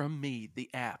it's from me, the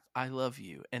app. I love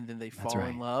you. And then they That's fall right.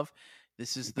 in love.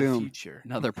 This is the Boom. future.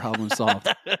 Another problem solved.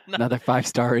 Another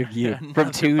 5-star review Another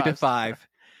from 2 to 5-star. 5.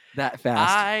 That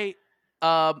fast.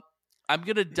 I'm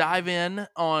gonna dive in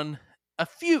on a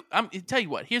few. Tell you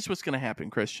what. Here's what's gonna happen,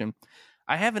 Christian.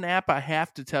 I have an app I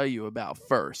have to tell you about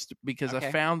first because I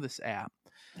Okay. found this app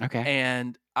Okay.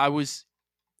 and I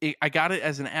got it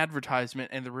as an advertisement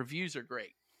and the reviews are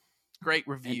great. Great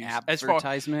reviews. An As far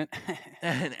advertisement.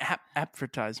 an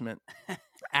advertisement,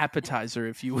 appetizer,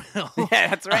 if you will. Yeah,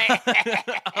 that's right.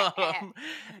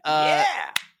 Yeah.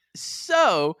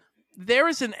 So there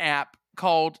is an app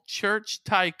called Church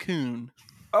Tycoon,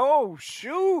 Oh,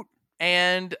 shoot.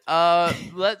 and I'm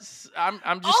just All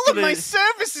gonna, of my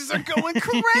services are going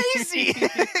crazy.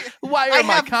 Why I are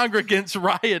my have- congregants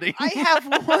rioting? I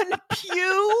have one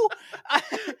pew.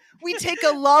 We take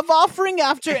a love offering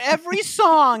after every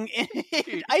song.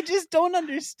 And I just don't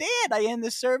understand. I end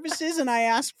the services and I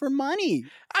ask for money.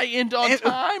 I end on And-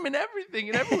 time and everything,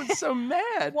 and everyone's so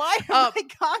mad. Why are my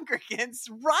congregants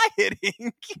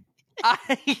rioting?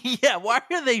 Yeah, why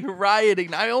are they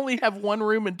rioting? I only have one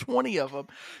room and 20 of them.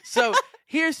 So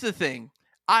here's the thing.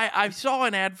 I saw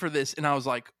an ad for this and I was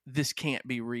like, this can't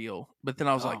be real. But then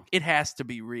I was like, Oh. it has to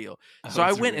be real. So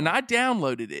I went and I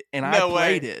downloaded it and I No way.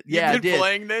 played it. Yeah, I did.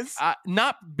 Playing this? I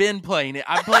not been playing it.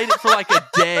 I played it for like a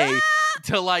day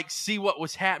to like see what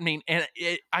was happening, and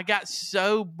I got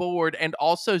so bored and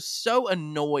also so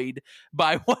annoyed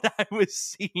by what I was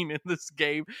seeing in this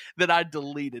game that I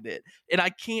deleted it. And I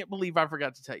can't believe I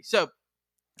forgot to tell you. So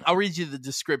I'll read you the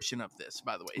description of this.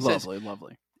 By the way, it says,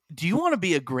 Lovely. "Do you want to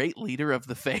be a great leader of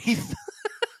the faith?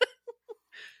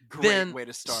 Great Then way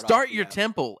to start Start off your the app.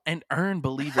 temple and earn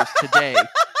believers today."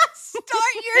 Start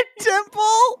your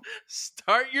temple.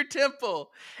 Start your temple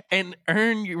and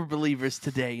earn your believers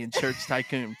today in Church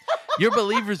Tycoon. Your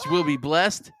believers will be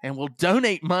blessed and will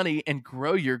donate money and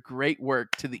grow your great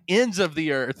work to the ends of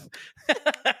the earth.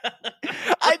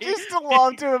 I just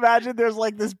love to imagine there's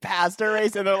like this pastor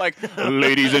race and they're like,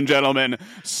 ladies and gentlemen,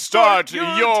 start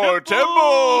your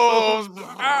temples.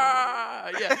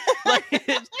 Yeah. Like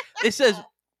it says,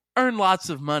 earn lots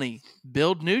of money,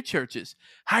 build new churches,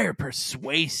 hire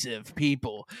persuasive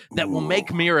people that will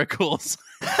make miracles.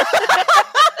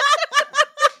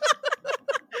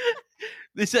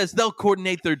 It says they'll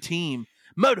coordinate their team,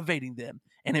 motivating them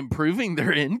and improving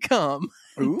their income.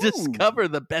 Discover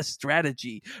the best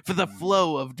strategy for the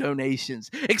flow of donations,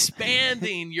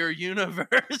 expanding your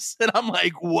universe. And I'm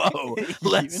like, whoa,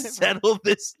 let's Universe. settle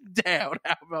this down.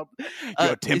 How about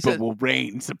Your it temple says- will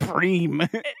reign supreme. then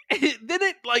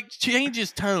it like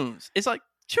changes tones. It's like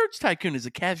Church Tycoon is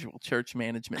a casual church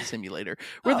management simulator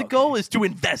where the Okay. goal is to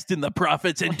invest in the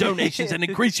profits and donations and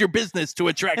increase your business to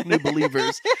attract new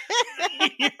believers.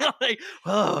 You're like,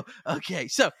 oh, okay.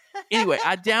 So anyway,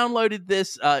 I downloaded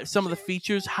this. Some of the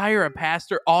features: hire a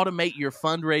pastor, automate your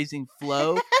fundraising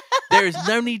flow. There is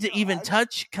no need to even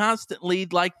touch constantly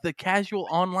like the casual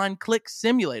online click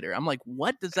simulator. I'm like,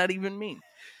 what does that even mean?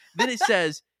 Then it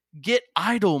says, get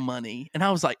idle money. And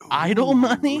I was like, idle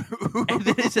money? And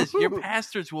then it says, your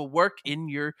pastors will work in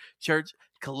your church,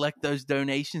 collect those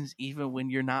donations even when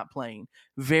you're not playing.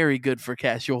 Very good for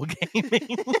casual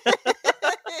gaming.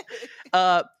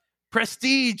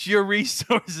 Prestige your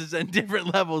resources and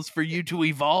different levels for you to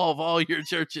evolve all your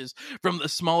churches from the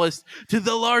smallest to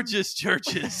the largest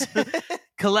churches.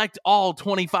 Collect all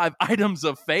 25 items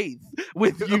of faith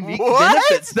with unique What?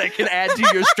 benefits that can add to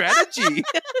your strategy.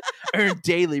 Earn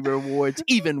daily rewards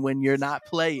even when you're not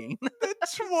playing.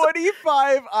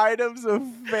 25 items of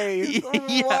faith.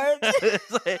 Yeah.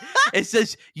 What? It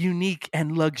says unique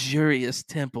and luxurious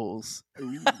temples.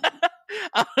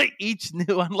 Each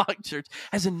new unlocked church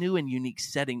has a new and unique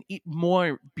setting,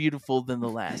 more beautiful than the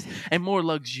last and more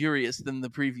luxurious than the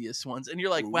previous ones. And you're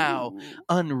like, wow,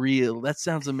 unreal. That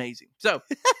sounds amazing. So,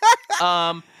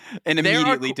 And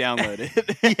immediately download it.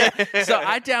 yeah. So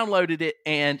I downloaded it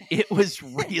and it was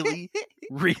really,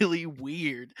 really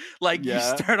weird. Like you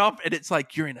start off and it's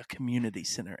like you're in a community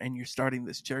center and you're starting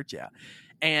this church out.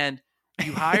 And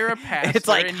you hire a pastor. It's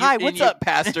like, hi, what's up,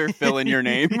 pastor? Fill in your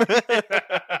name.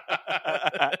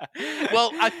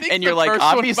 Well, I think and you're like,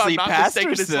 obviously, Pastor.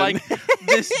 Pastorson. It's like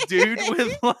this dude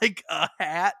with like a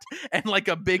hat and like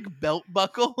a big belt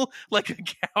buckle, like a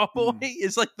cowboy,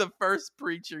 is like the first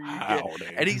preacher you get,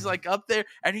 and he's like up there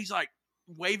and he's like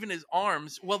waving his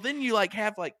arms. Well, then you like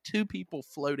have like two people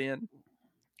float in,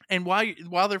 and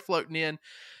while they're floating in,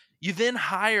 you then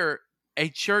hire a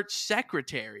church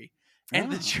secretary. And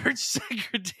the church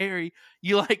secretary,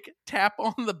 you like tap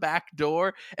on the back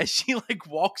door as she like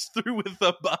walks through with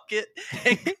a bucket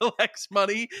and collects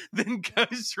money, then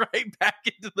goes right back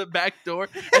into the back door,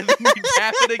 and then you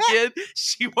tap it again.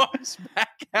 She walks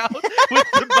back out with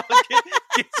the bucket,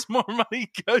 gets more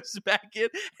money, goes back in,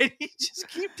 and you just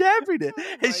keep tapping it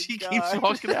as she keeps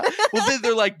walking out. Well, then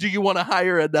they're like, "Do you want to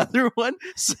hire another one?"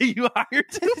 So you hire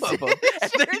two of them,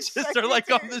 and they just are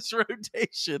like on this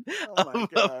rotation of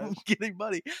getting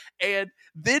money. And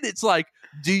then it's like,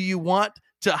 do you want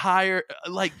to hire,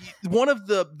 like, one of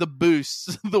the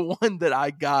boosts, the one that I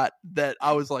got that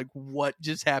I was like, what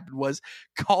just happened, was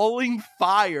calling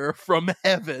fire from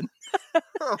heaven.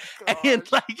 And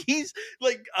like he's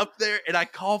like up there, and I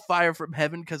call fire from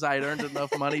heaven because I had earned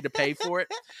enough money to pay for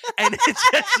it, and it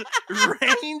just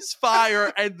rains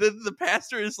fire, and then the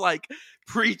pastor is like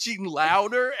preaching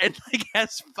louder and like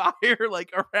has fire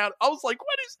like around. I was like,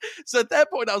 what is? So at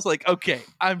that point I was like, okay,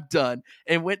 I'm done,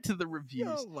 and went to the reviews.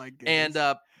 Oh my goodness.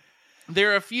 And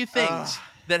there are a few things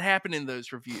that happen in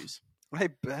those reviews. I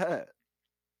bet.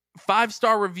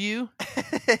 5-star review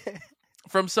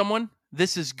from someone: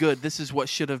 "This is good. This is what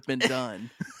should have been done."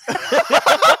 Where?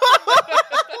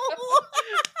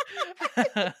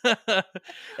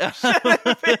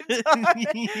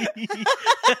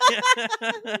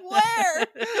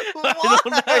 I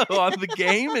don't know. On the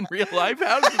game in real life?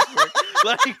 How does this work?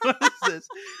 Like, what is this?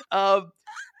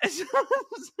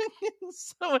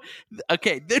 So,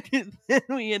 okay, then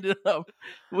we ended up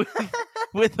with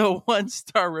a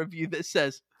 1-star review that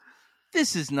says,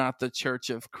 "This is not the Church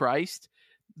of Christ.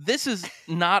 This is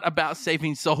not about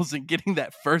saving souls and getting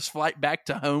that first flight back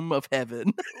to home of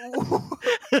heaven."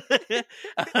 I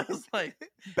was like,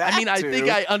 I think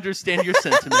I understand your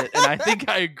sentiment, and I think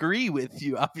I agree with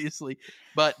you, obviously.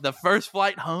 But the first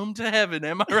flight home to heaven,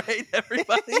 am I right,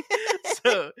 everybody?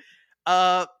 So,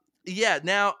 yeah.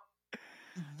 Now,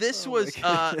 this was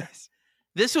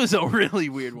a really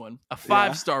weird one. A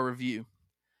 5-star review.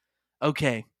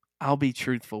 Okay, I'll be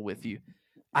truthful with you.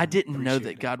 I didn't know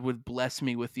that God would bless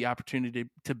me with the opportunity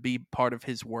to be part of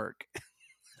his work.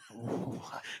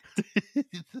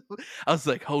 I was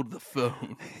like, hold the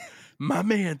phone. My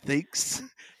man thinks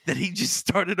that he just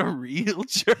started a real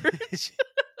church.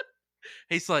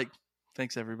 He's like,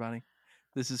 thanks, everybody.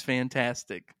 This is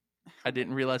fantastic. I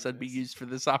didn't realize I'd be used for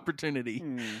this opportunity.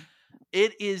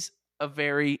 It is a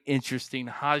very interesting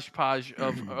hodgepodge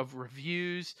of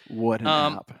reviews. What an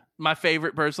app. My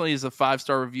favorite, personally, is a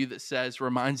 5-star review that says,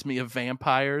 "Reminds me of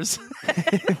vampires."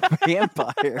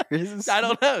 Vampires? I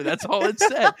don't know. That's all it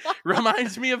said.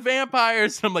 Reminds me of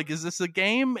vampires. I'm like, is this a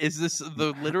game? Is this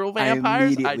the literal vampires?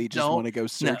 I immediately just want to go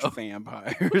search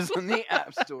vampires on the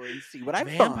App Store and see what I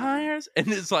find. Vampires? And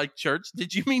it's like, church?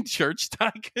 Did you mean Church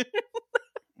Tycoon?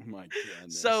 Oh my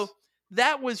goodness. So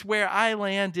that was where I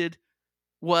landed.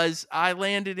 I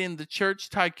landed in the Church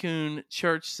Tycoon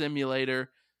Church Simulator.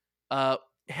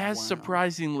 Has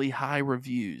surprisingly high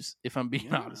reviews, if I'm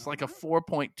being honest, like a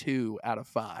 4.2 out of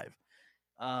 5.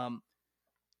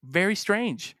 Very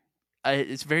strange.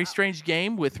 It's a very strange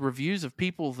game with reviews of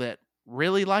people that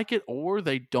really like it or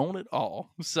they don't at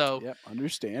all. So, yep,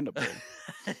 understandable.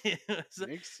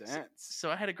 Makes sense. So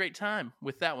I had a great time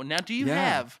with that one. Now, do you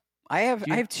have? I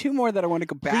have 2 more that I want to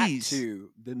go back to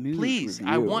the news. Please,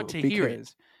 review I want to hear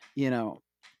it. You know,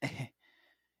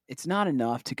 it's not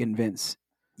enough to convince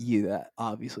you that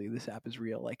obviously this app is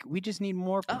real. Like, we just need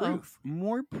more proof.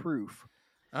 More proof.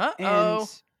 And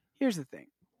here's the thing.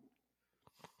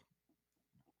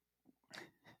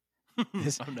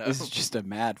 This is just a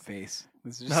mad face.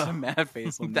 This is just a mad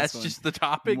face. That's just the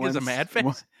topic is a mad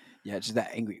face? Yeah, just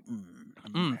that angry.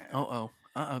 Uh-oh.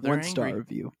 One star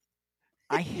review.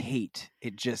 I hate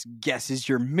it. Just guesses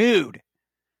your mood!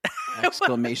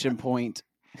 Exclamation point.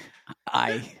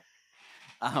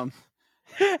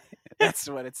 That's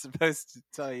what it's supposed to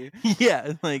tell you.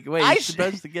 Yeah, like, wait, it's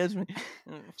supposed to guess me.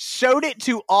 Showed it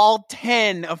to all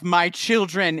 10 of my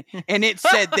children, and it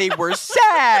said they were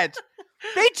sad.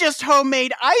 They just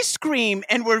homemade ice cream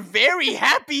and were very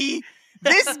happy.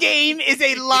 This game is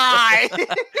a lie.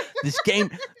 This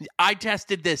game, I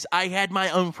tested this. I had my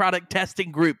own product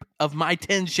testing group of my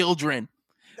 10 children.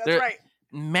 That's right.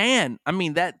 Man, I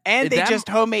mean, that... And they just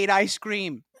homemade ice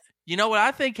cream. You know what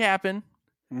I think happened?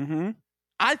 Mm-hmm.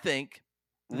 I think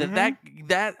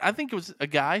that I think it was a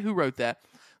guy who wrote that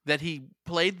he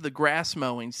played the grass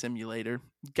mowing simulator,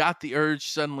 got the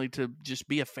urge suddenly to just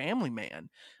be a family man,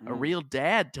 a real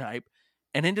dad type,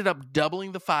 and ended up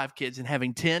doubling the 5 kids and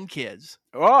having 10 kids.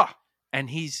 Oh, and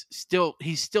he's still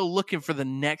looking for the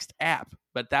next app,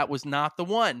 but that was not the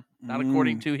one, not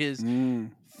according to his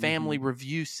family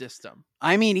review system.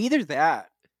 I mean, either that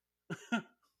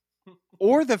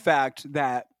or the fact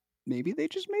that maybe they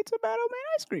just made some bad homemade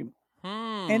ice cream.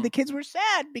 And the kids were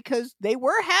sad because they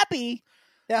were happy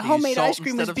that homemade ice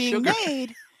cream was being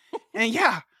made. And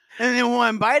then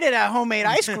one bite of that homemade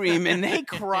ice cream and they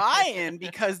crying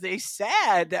because they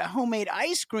sad that homemade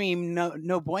ice cream,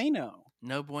 no bueno.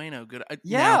 No bueno. Good.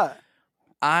 Yeah.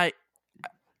 Now,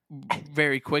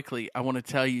 very quickly, I want to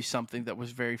tell you something that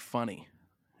was very funny.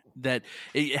 That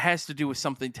it has to do with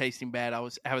something tasting bad. I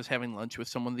was having lunch with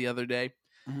someone the other day.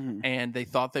 And they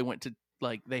thought they went to,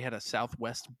 they had a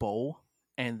Southwest bowl,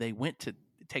 and they went to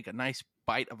take a nice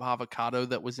bite of avocado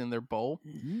that was in their bowl,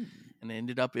 and it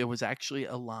ended up, it was actually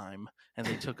a lime, and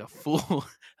they took a full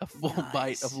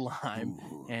bite of lime,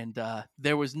 and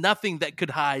there was nothing that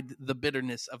could hide the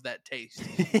bitterness of that taste.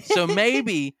 So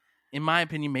maybe, in my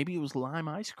opinion, maybe it was lime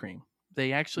ice cream.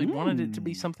 They actually wanted it to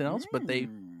be something else, but they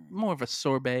more of a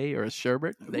sorbet or a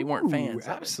sherbet. They weren't fans.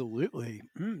 Absolutely,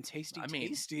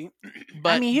 tasty.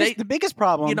 But here's the biggest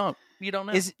problem. You don't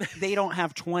know is they don't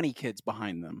have 20 kids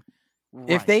behind them. Right.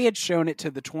 If they had shown it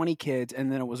to the 20 kids and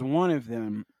then it was one of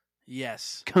them,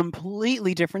 yes,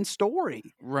 completely different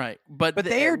story. Right, but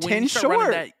they are 10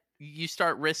 short. You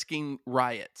start risking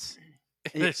riots.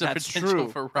 There's a That's potential true.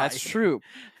 for riots. That's true.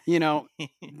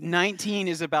 19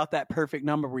 is about that perfect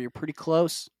number where you're pretty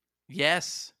close.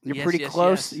 Yes. You're pretty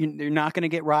close. Yes. You're not going to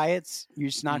get riots. You're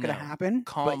just not going to happen.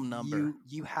 Calm number.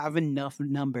 You have enough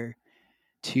number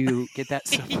to get that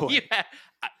support.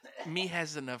 Me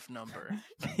has enough number.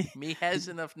 Me has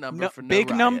enough number for no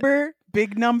big riot.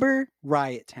 Big number,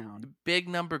 riot town. Big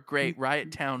number, great.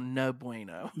 Riot town, no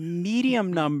bueno.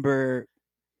 Medium number,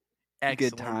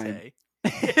 excellent. Good time.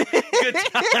 Good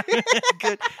time.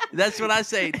 Good. That's what I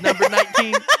say. Number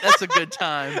 19. That's a good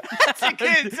time. That's a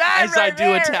good time. As I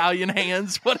do Italian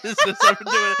hands. What is this? I'm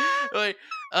doing. Wait.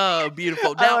 Oh,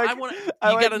 beautiful. Now I want. You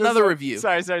got another review.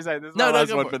 Sorry. This is my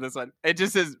last one for this one. It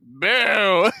just says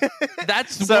boo.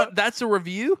 That's a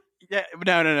review. Yeah,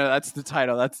 no. That's the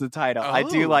title. Oh. I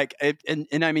do like it,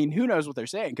 and I mean, who knows what they're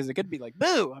saying? Because it could be like,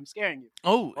 "Boo, I'm scaring you."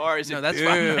 Oh, or is it? That's boo,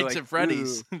 Five Nights like, at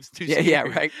Freddy's. It's too yeah, scary. yeah,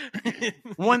 right.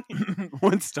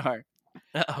 one star.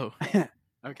 Uh-oh.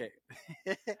 Okay.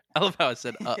 I love how I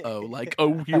said "uh-oh," like,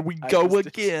 "Oh, here we go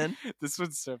again." This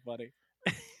one's so funny.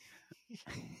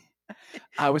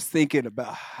 I was thinking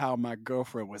about how my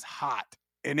girlfriend was hot,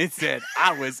 and it said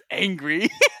I was angry.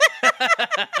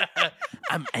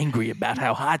 I'm angry about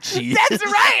how hot she is. That's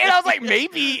right. And I was like,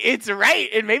 maybe it's right,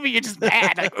 and maybe you're just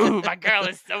mad. Like, ooh, my girl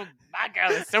is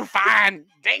so fine.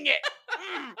 Dang it.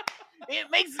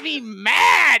 It makes me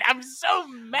mad. I'm so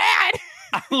mad.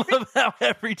 I love how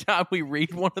every time we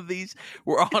read one of these,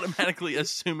 we're automatically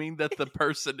assuming that the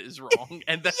person is wrong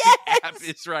and that the app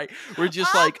is right. We're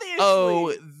just Obviously. like,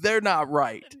 oh, they're not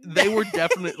right. They were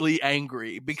definitely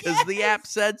angry because the app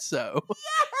said so.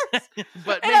 Yes.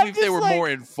 But And maybe I'm if they just were like- more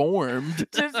informed.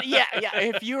 Yeah.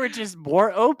 If you were just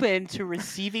more open to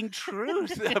receiving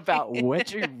truth about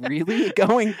what you're really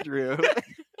going through,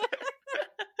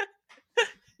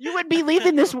 you would be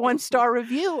leaving this 1-star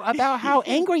review about how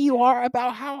angry you are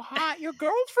about how hot your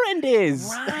girlfriend is.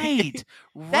 Right.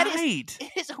 That Right.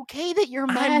 It is okay that you're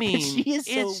mad I mean, that she is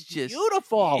so it's just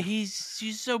beautiful.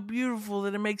 She's so beautiful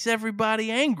that it makes everybody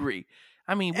angry.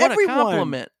 I mean, what Everyone. a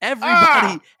compliment.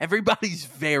 Everybody's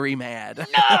very mad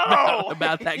No!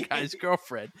 about that guy's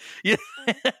girlfriend. Yeah.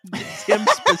 Tim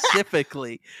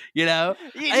specifically, you know?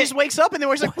 He just wakes up and then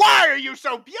he's like, why are you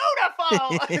so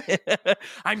beautiful?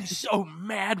 I'm so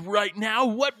mad right now.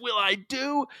 What will I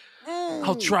do?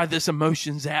 I'll try this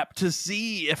emotions app to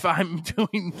see if I'm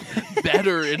doing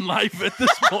better in life at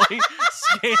this point.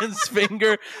 Scans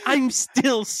finger. I'm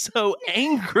still so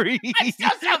angry. I'm still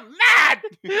so mad.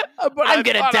 But I'm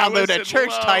going to download a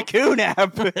Church Tycoon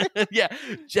app. Yeah,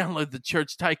 download the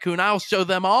Church Tycoon. I'll show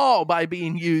them all by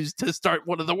being used to start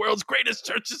one of the world's greatest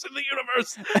churches in the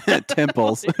universe.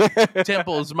 Temples.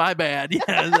 Temples, my bad. Yeah,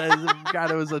 I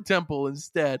forgot it was a temple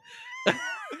instead.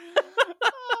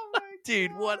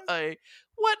 Dude, what a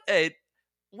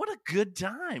good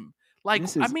time. Like,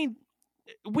 I mean,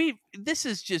 this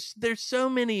is just, there's so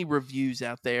many reviews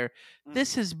out there.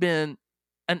 This has been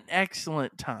an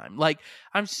excellent time. Like,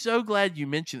 I'm so glad you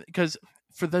mentioned it, because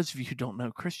for those of you who don't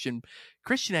know, Christian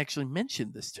actually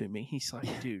mentioned this to me. He's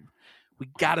like, dude, we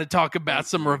got to talk about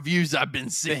some reviews I've been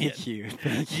seeing. Thank you.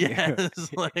 Yes,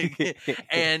 like,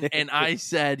 and I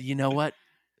said, you know what?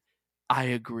 I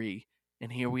agree.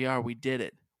 And here we are. We did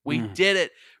it. We did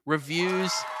it.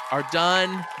 Reviews are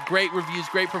done. Great reviews,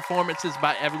 great performances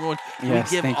by everyone.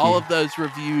 Yes, we give all of those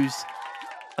reviews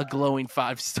a glowing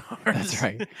 5 stars. That's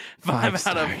right. 5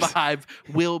 out of 5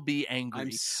 will be angry.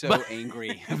 I'm so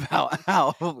angry about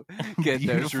how good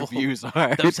those reviews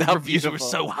are. Those reviews were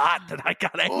so hot that I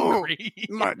got angry.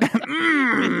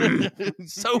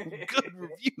 So good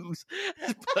reviews.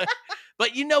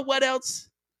 But you know what else?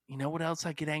 You know what else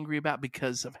I get angry about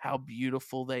because of how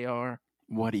beautiful they are?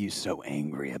 What are you so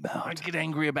angry about? I get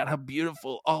angry about how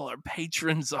beautiful all our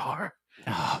patrons are.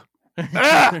 Oh.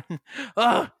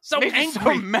 So makes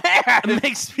angry. Me so mad. It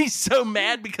makes me so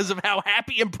mad because of how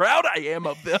happy and proud I am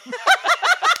of them.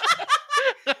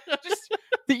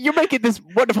 You're making this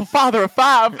wonderful father of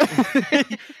 5.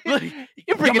 Look,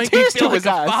 You're bringing make me tears feel to his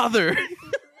like eyes. a father.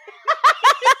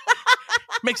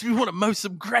 Makes me want to mow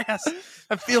some grass.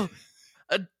 I feel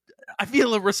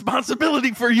a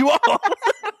responsibility for you all.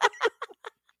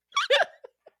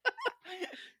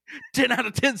 10 out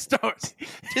of 10 stars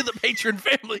to the patron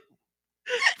family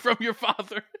from your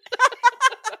father,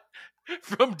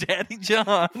 from Daddy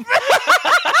John.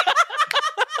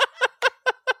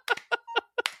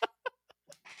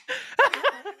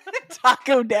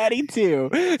 Taco Daddy too.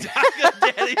 Taco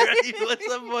Daddy, right? What's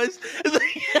up, boys?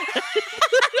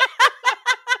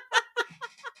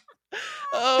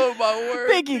 Oh my word!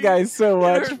 Thank you guys so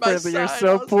much for your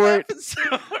support.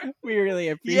 We really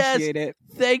appreciate it.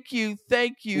 Thank you.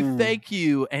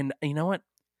 And you know what?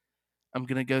 I'm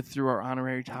gonna go through our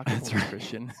honorary taco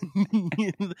Christian.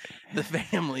 The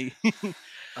family.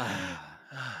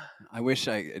 I wish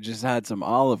I just had some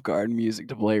Olive Garden music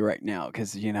to play right now,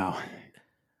 because you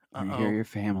hear your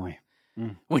family.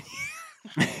 Yeah,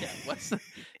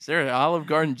 is there an Olive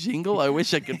Garden jingle? I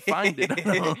wish I could find it.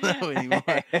 I don't know anymore.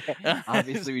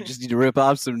 Obviously, we just need to rip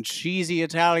off some cheesy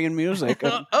Italian music.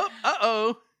 Do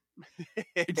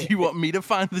you want me to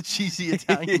find the cheesy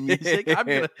Italian music? I'm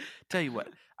gonna tell you what,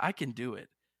 I can do it.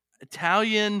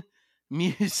 Italian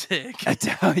music.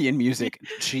 Italian music.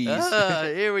 Cheese.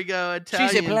 Here we go. Italian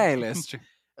Cheesy playlist.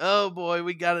 Oh boy,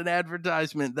 we got an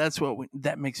advertisement.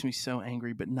 That makes me so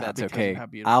angry, but not That's because okay. of how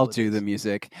beautiful I'll it do is. the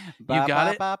music. You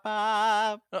got it?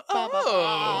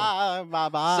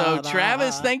 So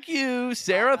Travis, thank you.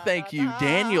 Sarah, thank you.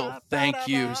 Daniel, thank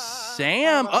you.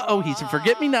 Sam, he's a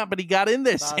forget-me-not, but he got in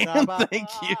there. Sam, thank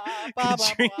you.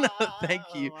 Katrina,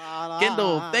 thank you.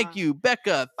 Kendall, thank you.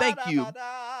 Becca, thank you.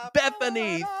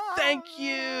 Bethany, thank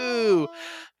you.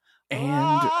 And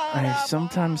I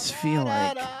sometimes feel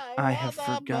like I have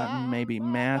forgotten maybe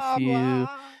Matthew.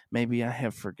 Maybe I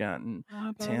have forgotten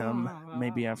Tim.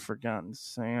 Maybe I've forgotten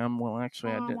Sam. Well,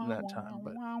 actually, I didn't that time,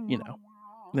 but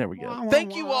there we go.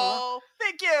 Thank you all.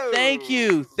 Thank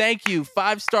you.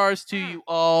 5 stars to you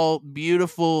all.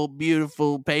 Beautiful,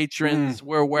 beautiful patrons.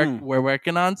 We're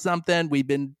working on something. We've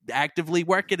been actively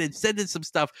working and sending some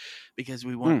stuff because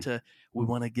we want to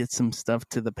get some stuff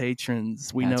to the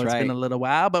patrons. We know it's been a little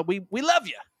while, but we love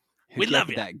you. We love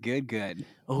you. That good.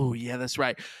 Oh yeah, that's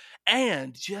right.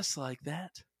 And just like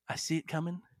that, I see it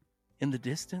coming in the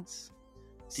distance.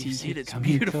 Do you see it? It's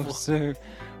beautiful. Closer,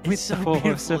 with It's so the force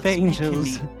beautiful. of It's making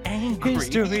angels. me angry.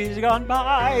 History's gone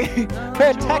by.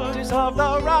 Protectors of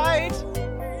the right.